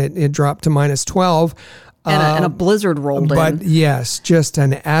wore on, it dropped to -12. And a blizzard rolled in. But yes, just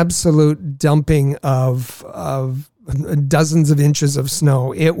an absolute dumping of dozens of inches of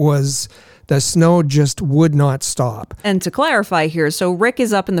snow. The snow just would not stop. And to clarify here, so Rick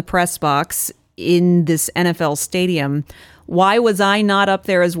is up in the press box in this NFL stadium. Why was I not up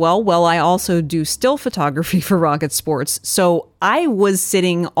there as well? Well, I also do still photography for Rocket Sports. So I was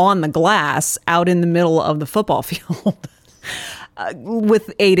sitting on the glass out in the middle of the football field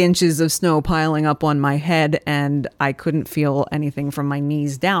with 8 inches of snow piling up on my head, and I couldn't feel anything from my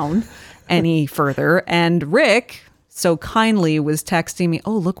knees down any further. And Rick so kindly was texting me,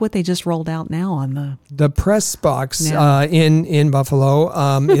 "Oh, look what they just rolled out now on the press box in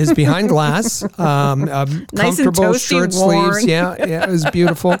Buffalo is behind glass, nice comfortable and toasty, shirt warm. sleeves. Yeah, it was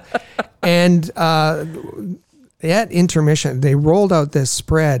beautiful." And at intermission, they rolled out this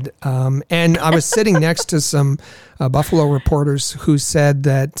spread, and I was sitting next to some Buffalo reporters who said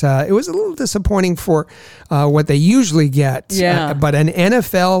that it was a little disappointing for what they usually get. Yeah. But an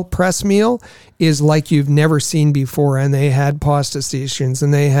NFL press meal is like you've never seen before, and they had pasta stations,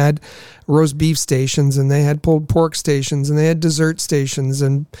 and they had roast beef stations, and they had pulled pork stations, and they had dessert stations,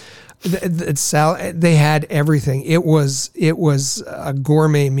 and they had everything. It was a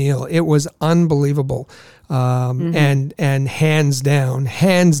gourmet meal. It was unbelievable. And hands down,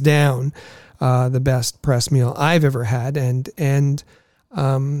 the best press meal I've ever had. And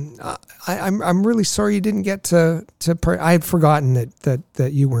I'm really sorry you didn't get to. I had forgotten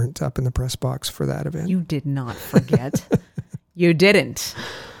that you weren't up in the press box for that event. You did not forget. You didn't.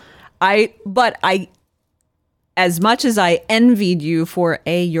 But as much as I envied you for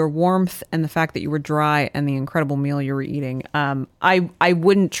your warmth and the fact that you were dry and the incredible meal you were eating, I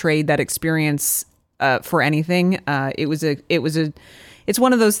wouldn't trade that experience for anything. It's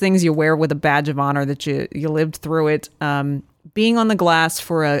one of those things you wear with a badge of honor that you lived through it. Being on the glass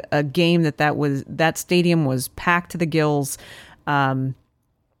for a game that stadium was packed to the gills. It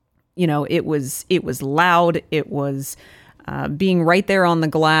was loud. It was being right there on the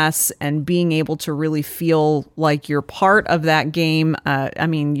glass and being able to really feel like you're part of that game.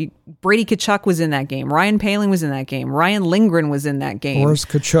 Brady Tkachuk was in that game. Ryan Poehling was in that game. Ryan Lindgren was in that game. Boris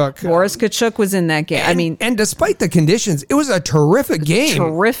Tkachuk was in that game. And despite the conditions, it was a terrific game.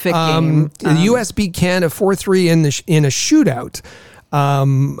 The U.S. beat Canada 4-3 in a shootout.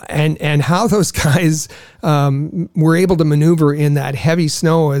 And how those guys were able to maneuver in that heavy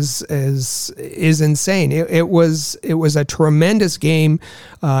snow is insane. It was a tremendous game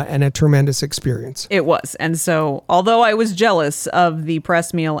and a tremendous experience. It was. And so, although I was jealous of the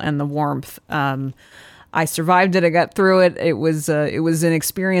press meal and the warmth, I survived it. I got through it. It was an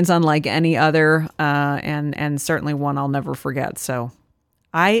experience unlike any other, and certainly one I'll never forget. So.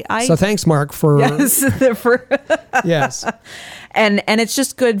 So thanks, Mark, for yes, and it's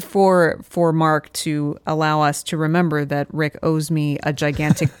just good for Mark to allow us to remember that Rick owes me a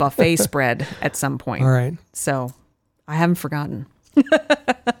gigantic buffet spread at some point. All right, so I haven't forgotten.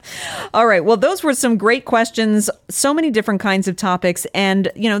 All right. Well, those were some great questions. So many different kinds of topics,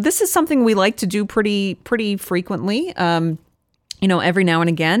 and this is something we like to do pretty frequently. Every now and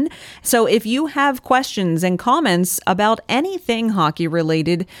again. So if you have questions and comments about anything hockey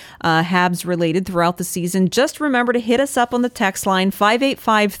related, Habs related throughout the season, just remember to hit us up on the text line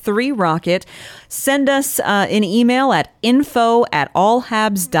 585-3-ROCKET. Send us an email at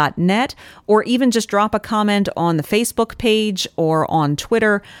info@allhabs.net, or even just drop a comment on the Facebook page or on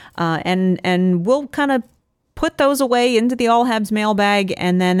Twitter, and we'll kind of put those away into the All Habs mailbag,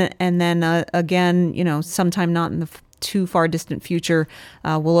 and then again, sometime not in the too far distant future,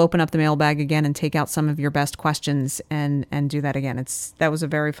 we'll open up the mailbag again and take out some of your best questions and do that again. That was a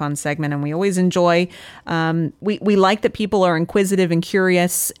very fun segment, and we always enjoy. We like that people are inquisitive and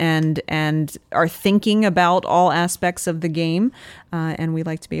curious and are thinking about all aspects of the game, and we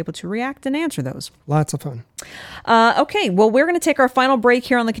like to be able to react and answer those. Lots of fun. Okay, well, we're going to take our final break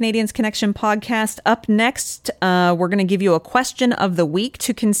here on the Canadians Connection podcast. Up next, we're going to give you a question of the week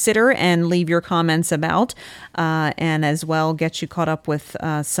to consider and leave your comments about, and as well get you caught up with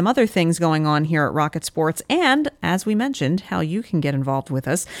some other things going on here at Rocket Sports, and, as we mentioned, how you can get involved with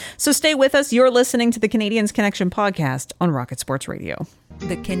us. So stay with us. You're listening to the Canadians Connection podcast on Rocket Sports Radio.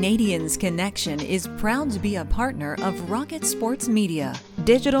 The Canadians Connection is proud to be a partner of Rocket Sports Media,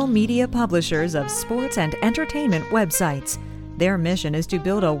 digital media publishers of sports and entertainment websites. Their mission is to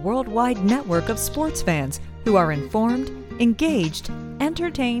build a worldwide network of sports fans who are informed, engaged,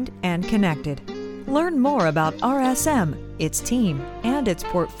 entertained, and connected. Learn more about RSM, its team, and its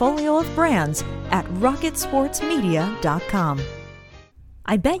portfolio of brands at rocketsportsmedia.com.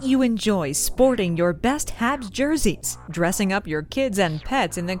 I bet you enjoy sporting your best Habs jerseys, dressing up your kids and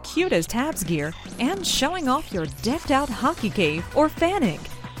pets in the cutest Habs gear, and showing off your decked-out hockey cave or fanning.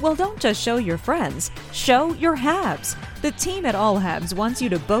 Well, don't just show your friends, show your Habs. The team at All Habs wants you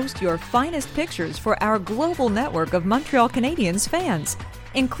to boast your finest pictures for our global network of Montreal Canadiens fans.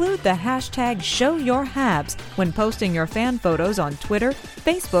 Include the hashtag #ShowYourHabs when posting your fan photos on Twitter,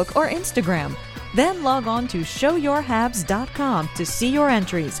 Facebook, or Instagram. Then log on to showyourhabs.com to see your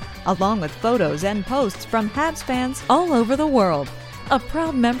entries, along with photos and posts from Habs fans all over the world. A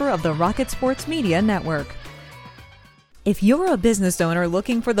proud member of the Rocket Sports Media Network. If you're a business owner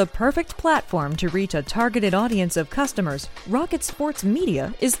looking for the perfect platform to reach a targeted audience of customers, Rocket Sports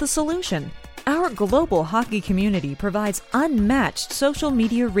Media is the solution. Our global hockey community provides unmatched social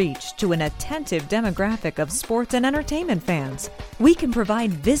media reach to an attentive demographic of sports and entertainment fans. We can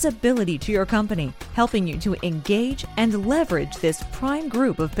provide visibility to your company, helping you to engage and leverage this prime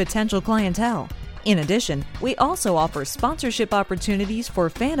group of potential clientele. In addition, we also offer sponsorship opportunities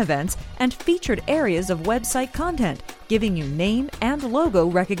for fan events and featured areas of website content, giving you name and logo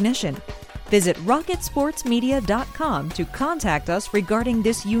recognition. Visit rocketsportsmedia.com to contact us regarding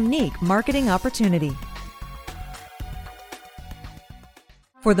this unique marketing opportunity.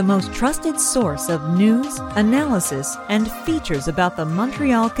 For the most trusted source of news, analysis, and features about the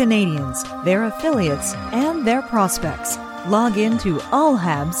Montreal Canadiens, their affiliates, and their prospects, log in to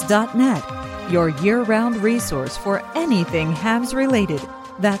allhabs.net, your year-round resource for anything Habs related.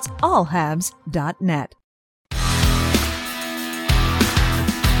 That's allhabs.net.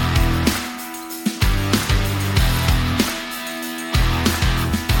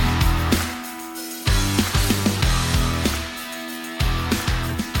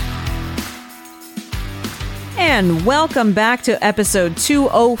 And welcome back to episode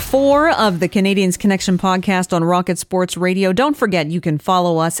 204 of the Canadiens Connection podcast on Rocket Sports Radio. Don't forget, you can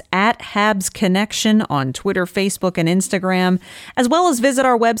follow us at Habs Connection on Twitter, Facebook, and Instagram, as well as visit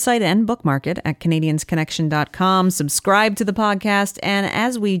our website and bookmark it at CanadiensConnection.com. Subscribe to the podcast, and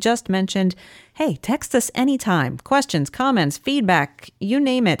as we just mentioned, hey, text us anytime. Questions, comments, feedback, you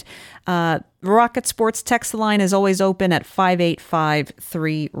name it. Rocket Sports text line is always open at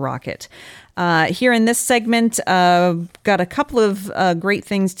 5853-ROCKET. Here in this segment, got a couple of great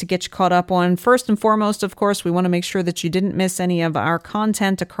things to get you caught up on. First and foremost, of course, we want to make sure that you didn't miss any of our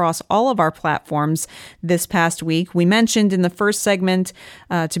content across all of our platforms this past week. We mentioned in the first segment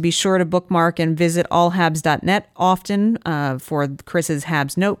to be sure to bookmark and visit allhabs.net often for Chris's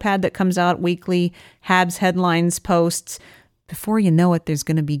Habs notepad that comes out weekly, Habs headlines, posts. Before you know it, there's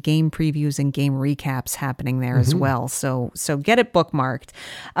going to be game previews and game recaps happening there as well. So get it bookmarked.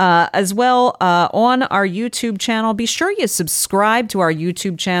 As well, on our YouTube channel, be sure you subscribe to our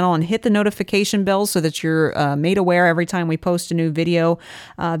YouTube channel and hit the notification bell so that you're made aware every time we post a new video.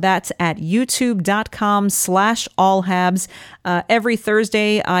 That's at youtube.com/allhabs. Every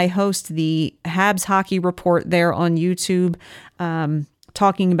Thursday, I host the Habs Hockey Report there on YouTube.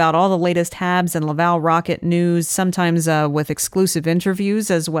 Talking about all the latest Habs and Laval Rocket news, sometimes with exclusive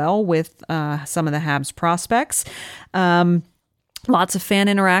interviews as well with some of the Habs prospects. Lots of fan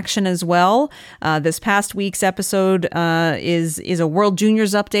interaction as well. This past week's episode is a World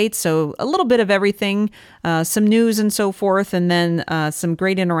Juniors update, so a little bit of everything, some news and so forth, and then some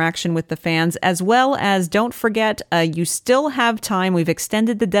great interaction with the fans, as well as, don't forget, you still have time. We've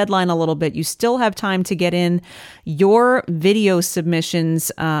extended the deadline a little bit. You still have time to get in your video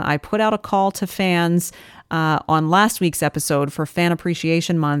submissions. I put out a call to fans on last week's episode for Fan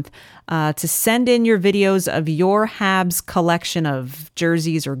Appreciation Month to send in your videos of your Habs collection of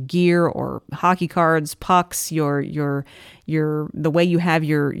jerseys or gear or hockey cards, pucks, your the way you have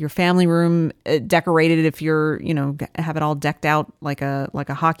your family room decorated, if you're, have it all decked out like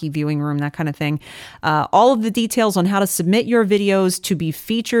a hockey viewing room, that kind of thing. All of the details on how to submit your videos to be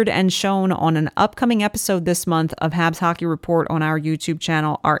featured and shown on an upcoming episode this month of Habs Hockey Report on our YouTube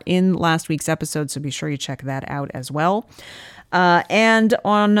channel are in last week's episode, so be sure you check that out as well. And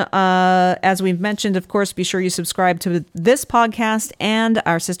on, as we've mentioned, of course, be sure you subscribe to this podcast and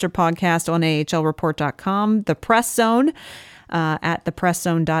our sister podcast on ahlreport.com, The Press Zone, at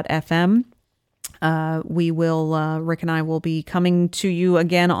thepresszone.fm. We will, Rick and I will be coming to you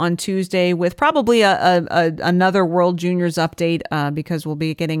again on Tuesday with probably another World Juniors update because we'll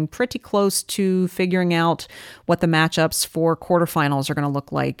be getting pretty close to figuring out what the matchups for quarterfinals are going to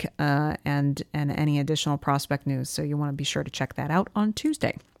look like and any additional prospect news. So you want to be sure to check that out on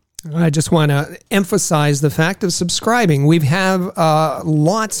Tuesday. I just want to emphasize the fact of subscribing. We have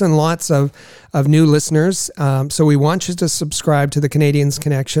lots and lots of new listeners, so we want you to subscribe to the Canadiens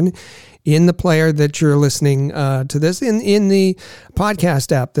Connection in the player that you're listening to this, in the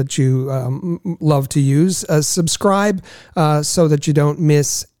podcast app that you love to use. Subscribe so that you don't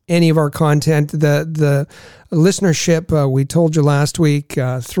miss any of our content. The listenership, we told you last week,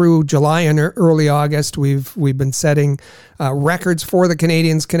 through July and early August, we've been setting records for the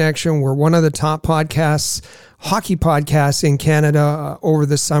Canadiens Connection. We're one of the top podcasts, hockey podcasts in Canada over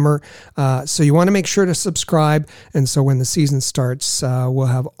the summer. So you want to make sure to subscribe. And so when the season starts, we'll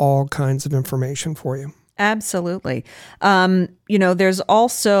have all kinds of information for you. Absolutely. There's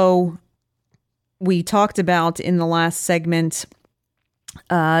also, we talked about in the last segment,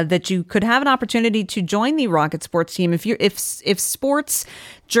 that you could have an opportunity to join the Rocket Sports team if sports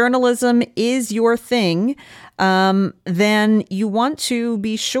journalism is your thing. Then you want to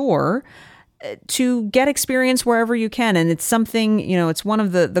be sure to get experience wherever you can. And it's something, it's one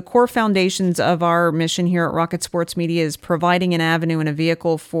of the core foundations of our mission here at Rocket Sports Media is providing an avenue and a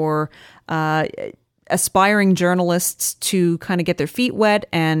vehicle for aspiring journalists to kind of get their feet wet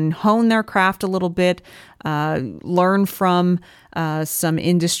and hone their craft a little bit, learn from some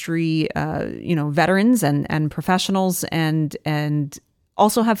industry, veterans and professionals, and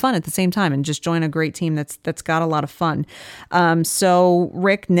also have fun at the same time and just join a great team that's got a lot of fun. So,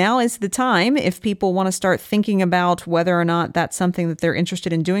 Rick, now is the time if people want to start thinking about whether or not that's something that they're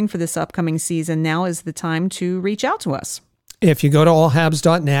interested in doing for this upcoming season. Now is the time to reach out to us. If you go to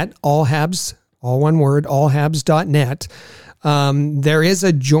allhabs.net, allhabs, all one word, allhabs.net, there is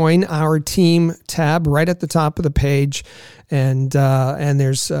a Join Our Team tab right at the top of the page, and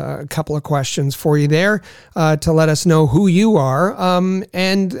there's a couple of questions for you there to let us know who you are.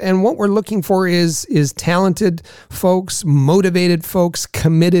 And what we're looking for is talented folks, motivated folks,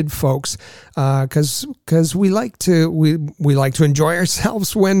 committed folks, because we like to enjoy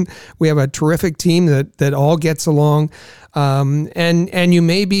ourselves when we have a terrific team that all gets along. And you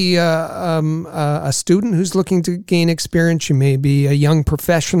may be a student who's looking to gain experience. You may be a young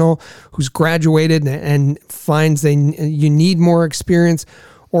professional who's graduated and finds you need more experience,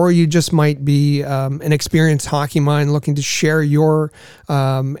 or you just might be an experienced hockey mind looking to share your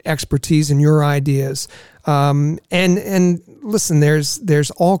expertise and your ideas. And listen,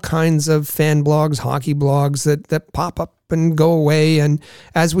 there's all kinds of fan blogs, hockey blogs that pop up and go away. And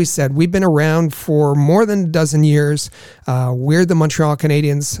as we said, we've been around for more than a dozen years. We're the Montreal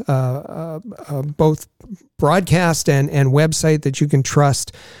Canadiens, both broadcast and website that you can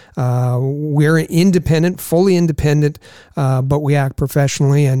trust. We're independent, fully independent, but we act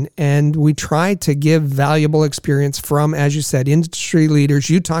professionally, and we try to give valuable experience from, as you said, industry leaders.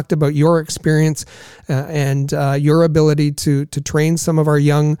 You talked about your experience and your ability to train some of our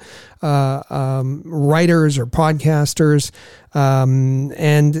young writers or podcasters,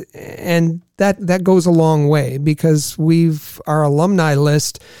 and that goes a long way, because our alumni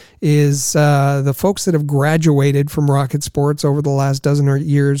list is the folks that have graduated from Rocket Sports over the last dozen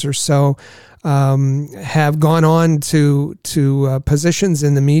years or so, have gone on to positions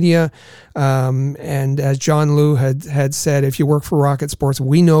in the media. And as John Liu had said, if you work for Rocket Sports,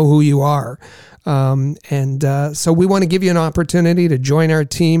 we know who you are. So we want to give you an opportunity to join our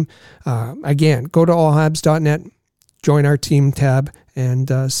team. Again, go to allhabs.net, join our team tab,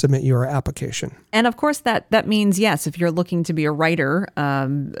 and submit your application. And of course, that means, yes, if you're looking to be a writer,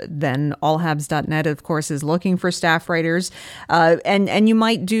 then allhabs.net, of course, is looking for staff writers. And you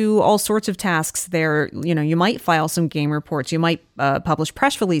might do all sorts of tasks there. You might file some game reports. You might publish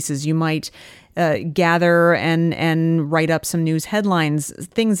press releases. You might gather and write up some news headlines,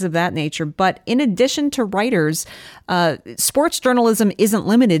 things of that nature. But in addition to writers, sports journalism isn't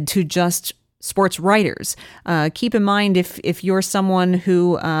limited to just sports writers. Keep in mind, if you're someone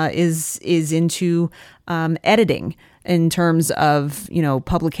who is into editing, in terms of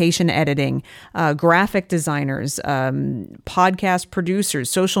publication editing, graphic designers, podcast producers,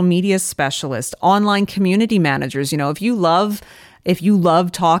 social media specialists, online community managers. If you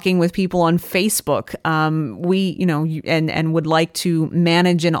love talking with people on Facebook, and would like to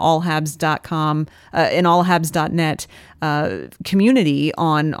manage an allhabs.com, an allhabs.net community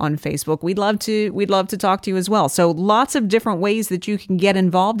on Facebook, we'd love to talk to you as well. So lots of different ways that you can get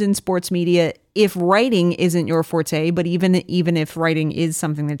involved in sports media if writing isn't your forte, but even if writing is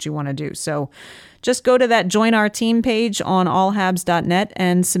something that you want to do. So just go to that Join Our Team page on allhabs.net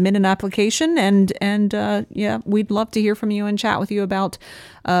and submit an application. And we'd love to hear from you and chat with you about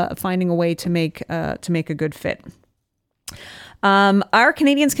finding a way to make a good fit. Our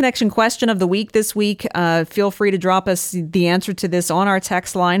Canadiens Connection question of the week this week, feel free to drop us the answer to this on our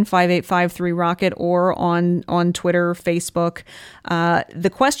text line, 5853-ROCKET, or on Twitter, Facebook. The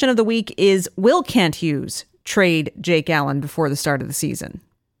question of the week is, will Kent Hughes trade Jake Allen before the start of the season?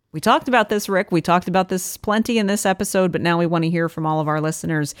 We talked about this, Rick. We talked about this plenty in this episode, but now we want to hear from all of our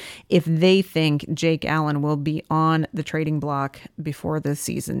listeners if they think Jake Allen will be on the trading block before the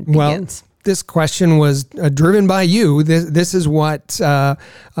season begins. This question was driven by you. This is what our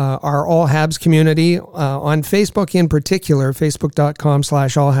All Habs community on Facebook in particular,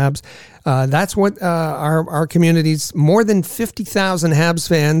 facebook.com/allhabs. That's what our community's more than 50,000 Habs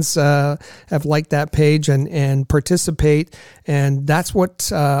fans have liked that page and participate. And that's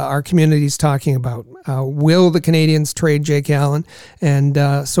what our community's talking about. Will the Canadiens trade Jake Allen? And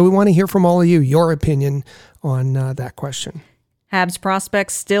so we want to hear from all of you, your opinion on that question. Habs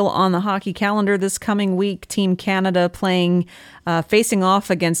prospects still on the hockey calendar this coming week. Team Canada facing off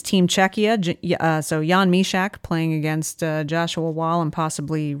against Team Czechia. So Jan Mysak playing against Joshua Wall and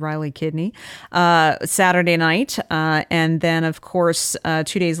possibly Riley Kidney Saturday night. And then, of course, 2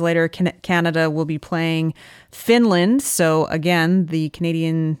 days later, Canada will be playing Finland. So again, the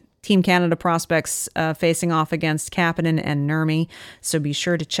Team Canada prospects facing off against Kapanen and Nurmi. So be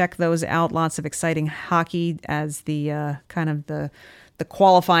sure to check those out. Lots of exciting hockey as the the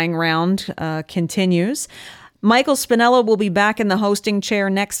qualifying round continues. Michael Spinella will be back in the hosting chair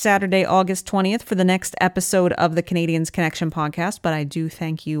next Saturday, August 20th, for the next episode of the Canadiens Connection podcast. But I do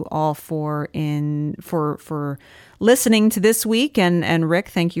thank you all for listening to this week. And Rick,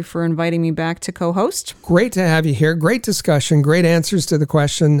 thank you for inviting me back to co-host. Great to have you here. Great discussion. Great answers to the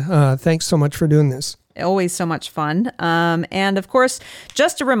question. Thanks so much for doing this. Always so much fun. And of course,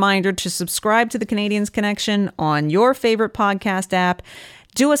 just a reminder to subscribe to the Canadiens Connection on your favorite podcast app.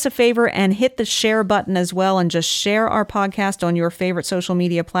 Do us a favor and hit the share button as well, and just share our podcast on your favorite social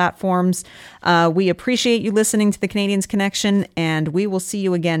media platforms. We appreciate you listening to the Canadiens Connection, and we will see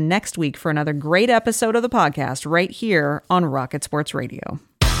you again next week for another great episode of the podcast right here on Rocket Sports Radio.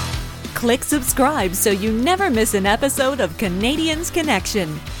 Click subscribe so you never miss an episode of Canadiens Connection.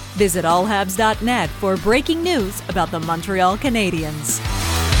 Visit allhabs.net for breaking news about the Montreal Canadiens.